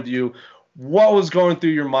start with you. What was going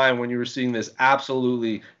through your mind when you were seeing this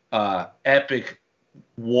absolutely epic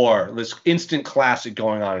war, this instant classic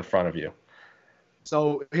going on in front of you?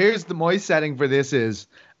 So here's my setting for this is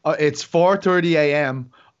it's 4:30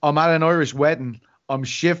 a.m. I'm at an Irish wedding. I'm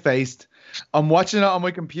shit-faced. I'm watching it on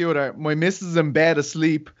my computer. My missus is in bed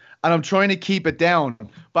asleep, and I'm trying to keep it down.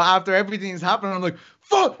 But after everything's happened, I'm like,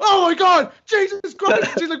 fuck, oh my God, Jesus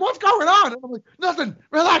Christ. She's like, what's going on? And I'm like, nothing,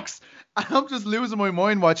 relax. And I'm just losing my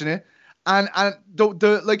mind watching it. And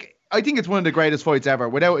the like, I think it's one of the greatest fights ever,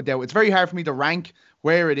 without a doubt. It's very hard for me to rank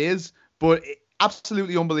where it is, but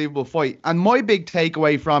absolutely unbelievable fight. And my big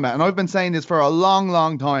takeaway from it, and I've been saying this for a long,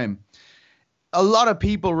 long time, a lot of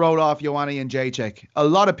people wrote off Joanna Jędrzejczyk. A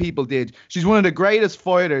lot of people did. She's one of the greatest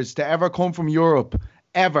fighters to ever come from Europe,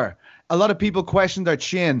 ever. A lot of people questioned her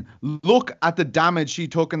chin. Look at the damage she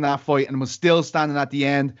took in that fight and was still standing at the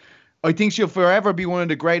end. I think she'll forever be one of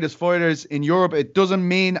the greatest fighters in Europe. It doesn't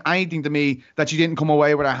mean anything to me that she didn't come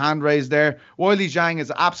away with her hand raised there. Weili Zhang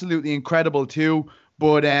is absolutely incredible too,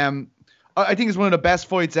 but I think it's one of the best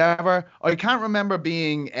fights ever. I can't remember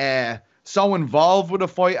being so involved with a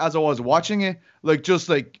fight as I was watching it, like just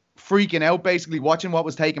like freaking out, basically watching what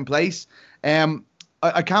was taking place.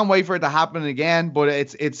 I can't wait for it to happen again, but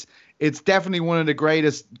it's definitely one of the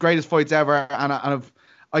greatest fights ever, and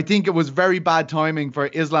I think it was very bad timing for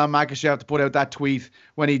Islam Makhachev to put out that tweet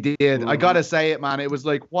when he did. Mm-hmm. I gotta say it, man. It was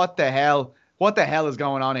like, what the hell? What the hell is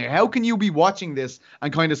going on here? How can you be watching this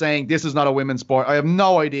and kind of saying this is not a women's sport? I have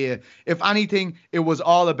no idea. If anything, it was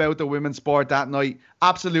all about the women's sport that night.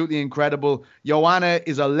 Absolutely incredible. Joanna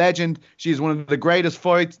is a legend. She is one of the greatest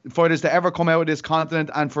fighters to ever come out of this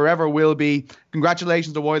continent and forever will be.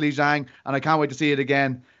 Congratulations to Weili Zhang, and I can't wait to see it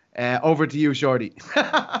again. Over to you, Shorty.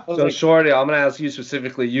 So, Shorty, I'm going to ask you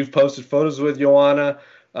specifically. You've posted photos with Joanna.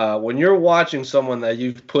 When you're watching someone that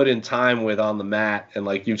you've put in time with on the mat, and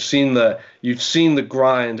like you've seen the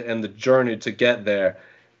grind and the journey to get there,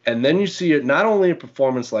 and then you see it, not only a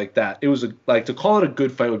performance like that, it was like, to call it a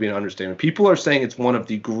good fight would be an understatement. People are saying it's one of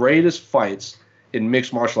the greatest fights in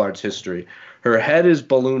mixed martial arts history. Her head is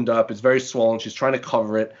ballooned up, it's very swollen, she's trying to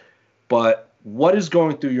cover it, but what is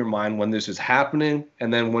going through your mind when this is happening,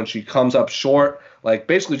 and then when she comes up short? Like,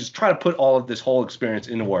 basically just try to put all of this whole experience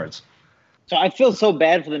into words. So I feel so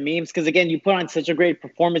bad for the memes because, again, you put on such a great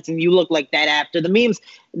performance and you look like that after. The memes,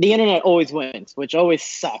 the internet always wins, which always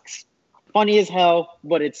sucks. Funny as hell,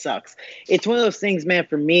 but it sucks. It's one of those things, man,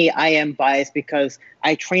 for me, I am biased because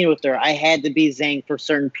I trained with her. I had to be Zhang for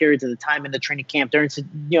certain periods of the time in the training camp during,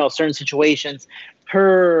 certain situations.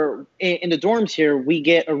 Her, in the dorms here, we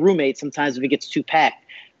get a roommate sometimes if it gets too packed.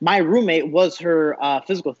 My roommate was her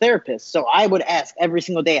physical therapist. So I would ask every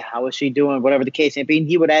single day, how is she doing, whatever the case may be. And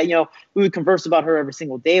he would add, we would converse about her every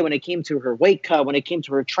single day when it came to her weight cut, when it came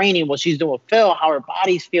to her training, what she's doing with Phil, how her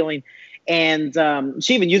body's feeling. And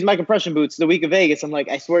she even used my compression boots the week of Vegas. I'm like,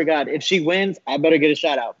 I swear to God, if she wins, I better get a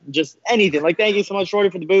shout out. Just anything. Like, thank you so much, Shorty,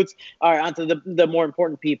 for the boots. All right, on to the more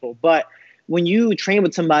important people. But when you train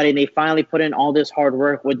with somebody and they finally put in all this hard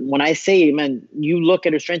work, when I say, man, you look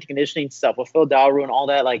at her strength and conditioning stuff with Phil Dowru and all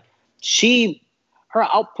that, like her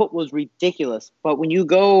output was ridiculous. But when you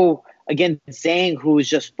go against Zhang, who is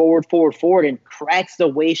just forward, and cracks the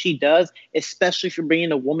way she does, especially if you're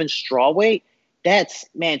bringing a woman's straw weight,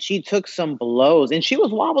 she took some blows, and she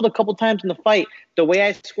was wobbled a couple times in the fight. The way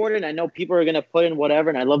I scored it, and I know people are going to put in whatever,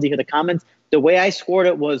 and I love to hear the comments. The way I scored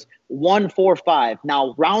it was 1-4-5.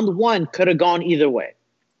 Now, round one could have gone either way.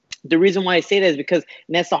 The reason why I say that is because,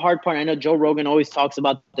 and that's the hard part. I know Joe Rogan always talks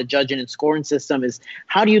about the judging and scoring system is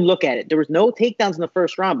how do you look at it? There was no takedowns in the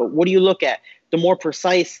first round, but what do you look at? The more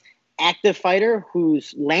precise, active fighter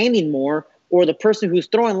who's landing more, or the person who's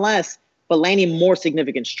throwing less but landing more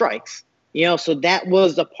significant strikes? So that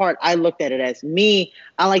was the part I looked at it as. Me,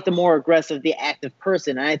 I like the more aggressive, the active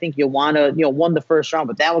person. And I think Joanna, won the first round,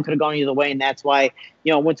 but that one could have gone either way. And that's why,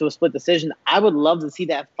 went to a split decision. I would love to see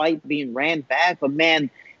that fight being ran back, but man,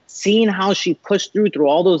 seeing how she pushed through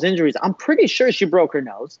all those injuries, I'm pretty sure she broke her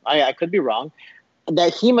nose. I could be wrong.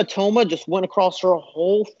 That hematoma just went across her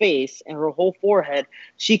whole face and her whole forehead.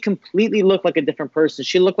 She completely looked like a different person.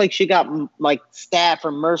 She looked like she got stabbed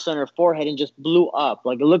from MRSA on her forehead and just blew up.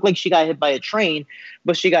 It looked like she got hit by a train,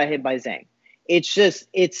 but she got hit by Zhang.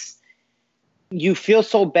 You feel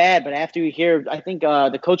so bad, but after you hear, I think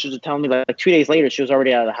the coaches were telling me 2 days later, she was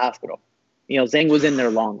already out of the hospital. Zhang was in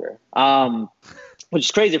there longer, which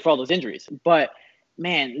is crazy for all those injuries. But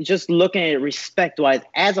man, just looking at it respect-wise,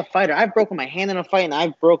 as a fighter, I've broken my hand in a fight and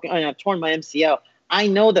I've torn my MCL. I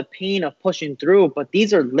know the pain of pushing through, but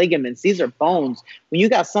these are ligaments, these are bones. When you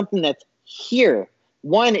got something that's here,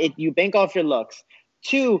 one, you bank off your looks.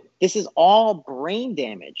 Two, this is all brain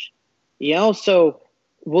damage. So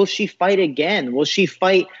will she fight again? Will she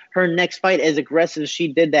fight her next fight as aggressive as she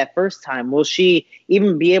did that first time? Will she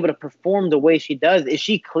even be able to perform the way she does? Is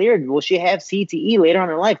she cleared? Will she have CTE later on in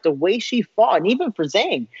her life? The way she fought, and even for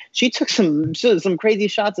Zhang, she took some crazy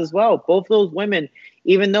shots as well. Both those women,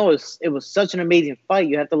 even though it was such an amazing fight,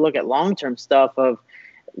 you have to look at long-term stuff of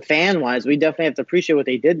fan-wise. We definitely have to appreciate what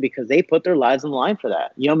they did because they put their lives on the line for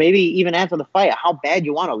that. Maybe even after the fight, how bad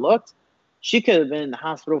Joanna looked, she could have been in the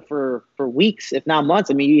hospital for weeks, if not months.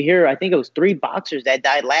 I mean, you hear, I think it was 3 boxers that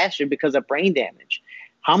died last year because of brain damage.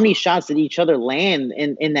 How many shots did each other land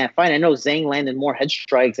in that fight? I know Zhang landed more head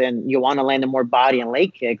strikes and Joanna landed more body and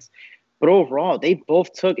leg kicks. But overall, they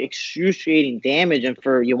both took excruciating damage. And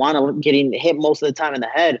for Joanna getting hit most of the time in the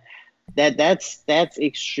head, that's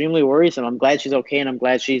extremely worrisome. I'm glad she's okay, and I'm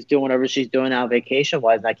glad she's doing whatever she's doing now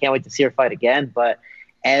vacation-wise. And I can't wait to see her fight again. But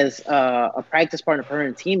as a practice partner for her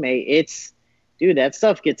and teammate, that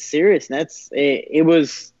stuff gets serious. And it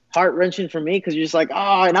was heart-wrenching for me because you're just and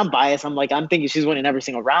I'm biased. I'm thinking she's winning every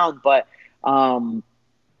single round, but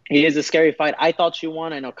it is a scary fight. I thought she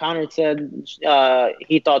won. I know Conor said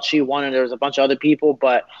he thought she won, and there was a bunch of other people.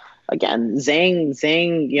 But again,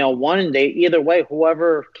 Zhang, won. And either way,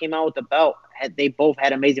 whoever came out with the belt, they both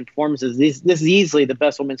had amazing performances. This is easily the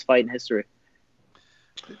best women's fight in history.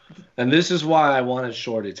 And this is why I wanted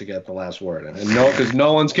Shorty to get the last word, and because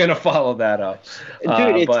no one's gonna follow that up,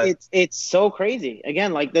 dude. It's so crazy.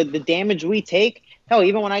 Again, the damage we take. Hell,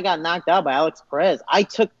 even when I got knocked out by Alex Perez, I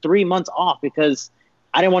took 3 months off because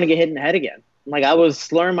I didn't want to get hit in the head again. I was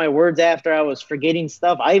slurring my words after. I was forgetting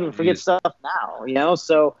stuff. I even forget stuff now.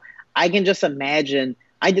 So I can just imagine.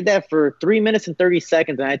 I did that for 3 minutes and 30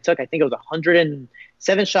 seconds, and I think it was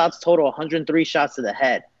 107 shots total, 103 shots to the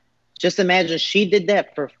head. Just imagine she did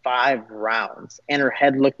that for 5 rounds, and her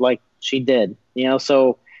head looked like she did.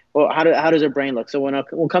 So how does her brain look? So when it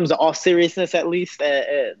comes to all seriousness, at least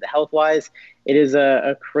health-wise, it is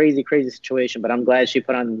a crazy, crazy situation. But I'm glad she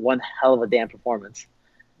put on one hell of a damn performance.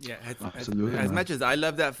 Yeah, absolutely. As much as I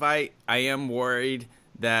love that fight, I am worried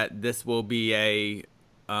that this will be a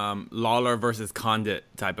Lawler versus Condit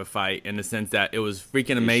type of fight in the sense that it was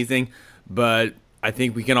freaking amazing, but I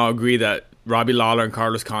think we can all agree that Robbie Lawler and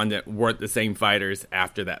Carlos Condit weren't the same fighters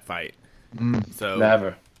after that fight. So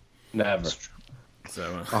never.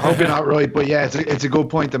 So I hope you're not right, but yeah, it's a good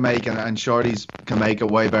point to make, and Shorty's can make it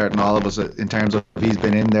way better than all of us in terms of he's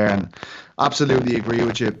been in there, and absolutely agree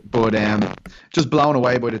with you. But just blown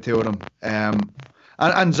away by the two of them.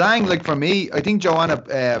 And Zhang, for me, I think Joanna,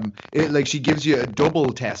 she gives you a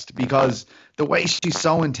double test because the way she's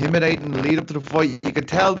so intimidating in the lead up to the fight, you could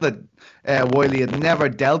tell that Wiley had never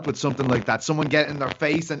dealt with something like that. Someone getting in their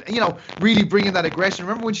face and, really bringing that aggression.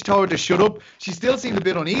 Remember when she told her to shut up? She still seemed a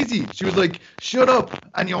bit uneasy. She was like, shut up.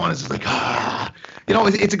 And Joanna's just like, ah.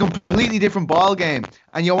 It's a completely different ball game.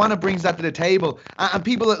 And Joanna brings that to the table. And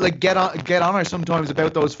people get on her sometimes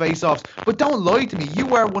about those face-offs. But don't lie to me. You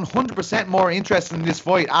were 100% more interested in this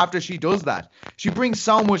fight after she does that. She brings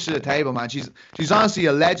so much to the table, man. She's honestly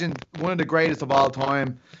a legend, one of the greatest of all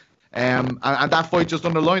time. And that fight just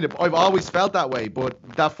underlined it. I've always felt that way, but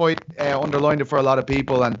that fight underlined it for a lot of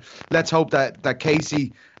people. And let's hope that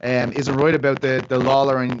Casey isn't right about the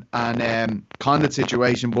Lawler and Condit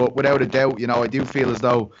situation. But without a doubt, you know, I do feel as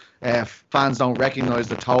though fans don't recognise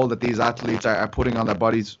the toll that these athletes are putting on their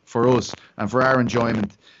bodies for us and for our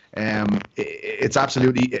enjoyment. It's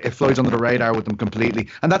absolutely, it flies under the radar with them completely.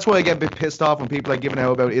 And that's why I get a bit pissed off when people are giving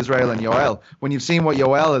out about Israel and Yoel. When you've seen what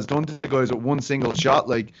Yoel has done to the guys with one single shot,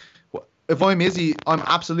 like, if I'm Izzy, I'm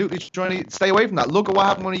absolutely trying to stay away from that. Look at what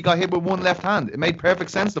happened when he got hit with one left hand. It made perfect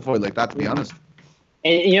sense to fight like that, to be honest.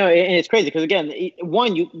 And, you know, and it's crazy because, again,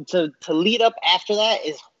 to lead up after that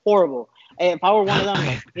is horrible. And if I were one of them, I'm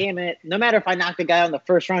like, damn it, no matter if I knock the guy on the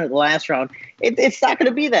first round or the last round, it's not going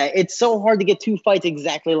to be that. It's so hard to get two fights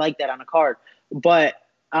exactly like that on a card. But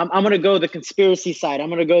I'm going to go the conspiracy side. I'm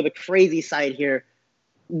going to go the crazy side here.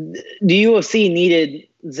 The UFC needed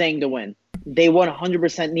Zhang to win. They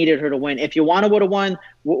 100% needed her to win. If Joanna would have won,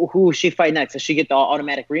 who will she fight next? Does she get the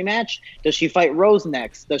automatic rematch? Does she fight Rose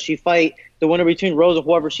next? Does she fight the winner between Rose or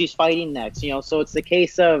whoever she's fighting next? You know, so it's the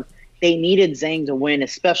case of they needed Zhang to win,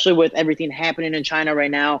 especially with everything happening in China right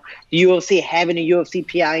now. The UFC having a UFC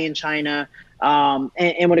PI in China.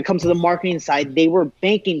 And when it comes to the marketing side, they were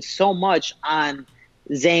banking so much on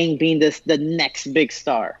Zhang being the next big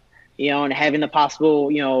star. You know, and having the possible,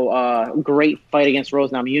 great fight against Rose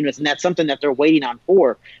Namajunas. And that's something that they're waiting on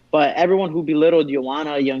for. But everyone who belittled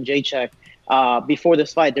Joanna Jędrzejczyk before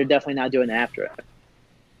this fight, they're definitely not doing it after it.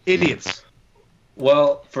 Idiots.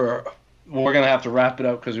 Well, we're going to have to wrap it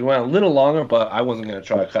up because we went a little longer, but I wasn't going to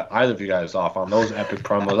try to cut either of you guys off on those epic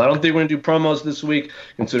promos. I don't think we're going to do promos this week,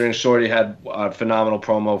 considering Shorty had a phenomenal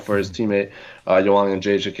promo for his teammate, Joanna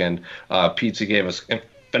Jędrzejczyk, and Pizza gave us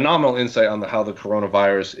phenomenal insight on how the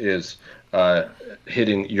coronavirus is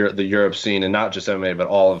hitting the Europe scene, and not just MMA, but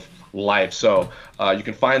all of life. So you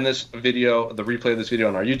can find this video, the replay of this video,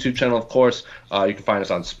 on our YouTube channel, of course. You can find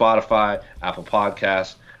us on Spotify, Apple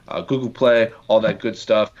Podcasts, Google Play, all that good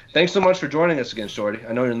stuff. Thanks so much for joining us again, Shorty.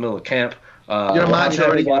 I know you're in the middle of camp. You're a man,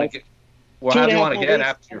 Shorty. We'll have you on again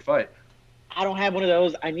after your fight. I don't have one of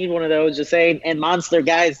those. I need one of those. Just saying. And Monster,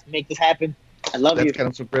 guys, make this happen. I love you. Let's get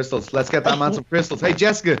him some crystals. Let's get that man some crystals. Hey,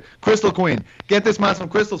 Jessica, Crystal Queen, get this man some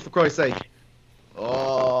crystals, for Christ's sake.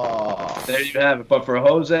 Oh. There you have it. But for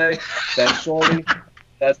Jose, that's Shorty,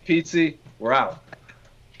 that's Pizzi, we're out.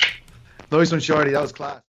 Nice one, Shorty. That was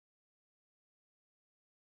class.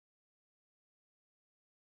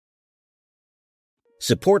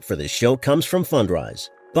 Support for this show comes from Fundrise.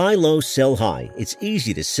 Buy low, sell high. It's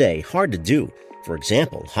easy to say, hard to do. For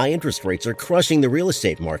example, high interest rates are crushing the real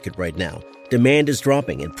estate market right now. Demand is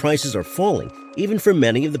dropping and prices are falling, even for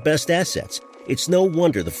many of the best assets. It's no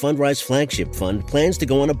wonder the Fundrise Flagship Fund plans to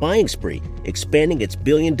go on a buying spree, expanding its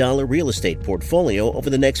billion-dollar real estate portfolio over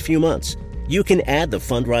the next few months. You can add the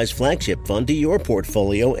Fundrise Flagship Fund to your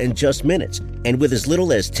portfolio in just minutes, and with as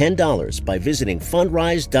little as $10 by visiting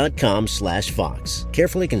fundrise.com/Fox.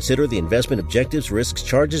 Carefully consider the investment objectives, risks,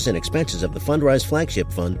 charges, and expenses of the Fundrise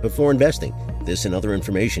Flagship Fund before investing. This and other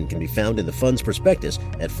information can be found in the fund's prospectus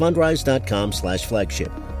at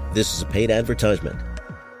fundrise.com/flagship. This is a paid advertisement.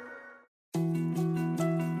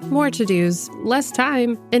 More to-dos, less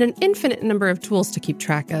time, and an infinite number of tools to keep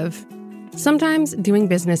track of. Sometimes doing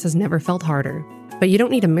business has never felt harder, but you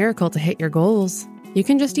don't need a miracle to hit your goals. You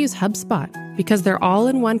can just use HubSpot, because their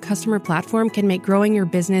all-in-one customer platform can make growing your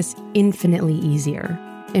business infinitely easier.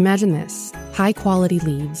 Imagine this: high-quality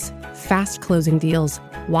leads, fast closing deals,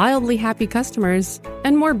 wildly happy customers,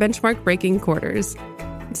 and more benchmark-breaking quarters.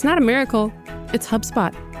 It's not a miracle, it's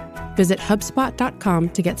HubSpot. Visit HubSpot.com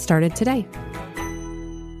to get started today.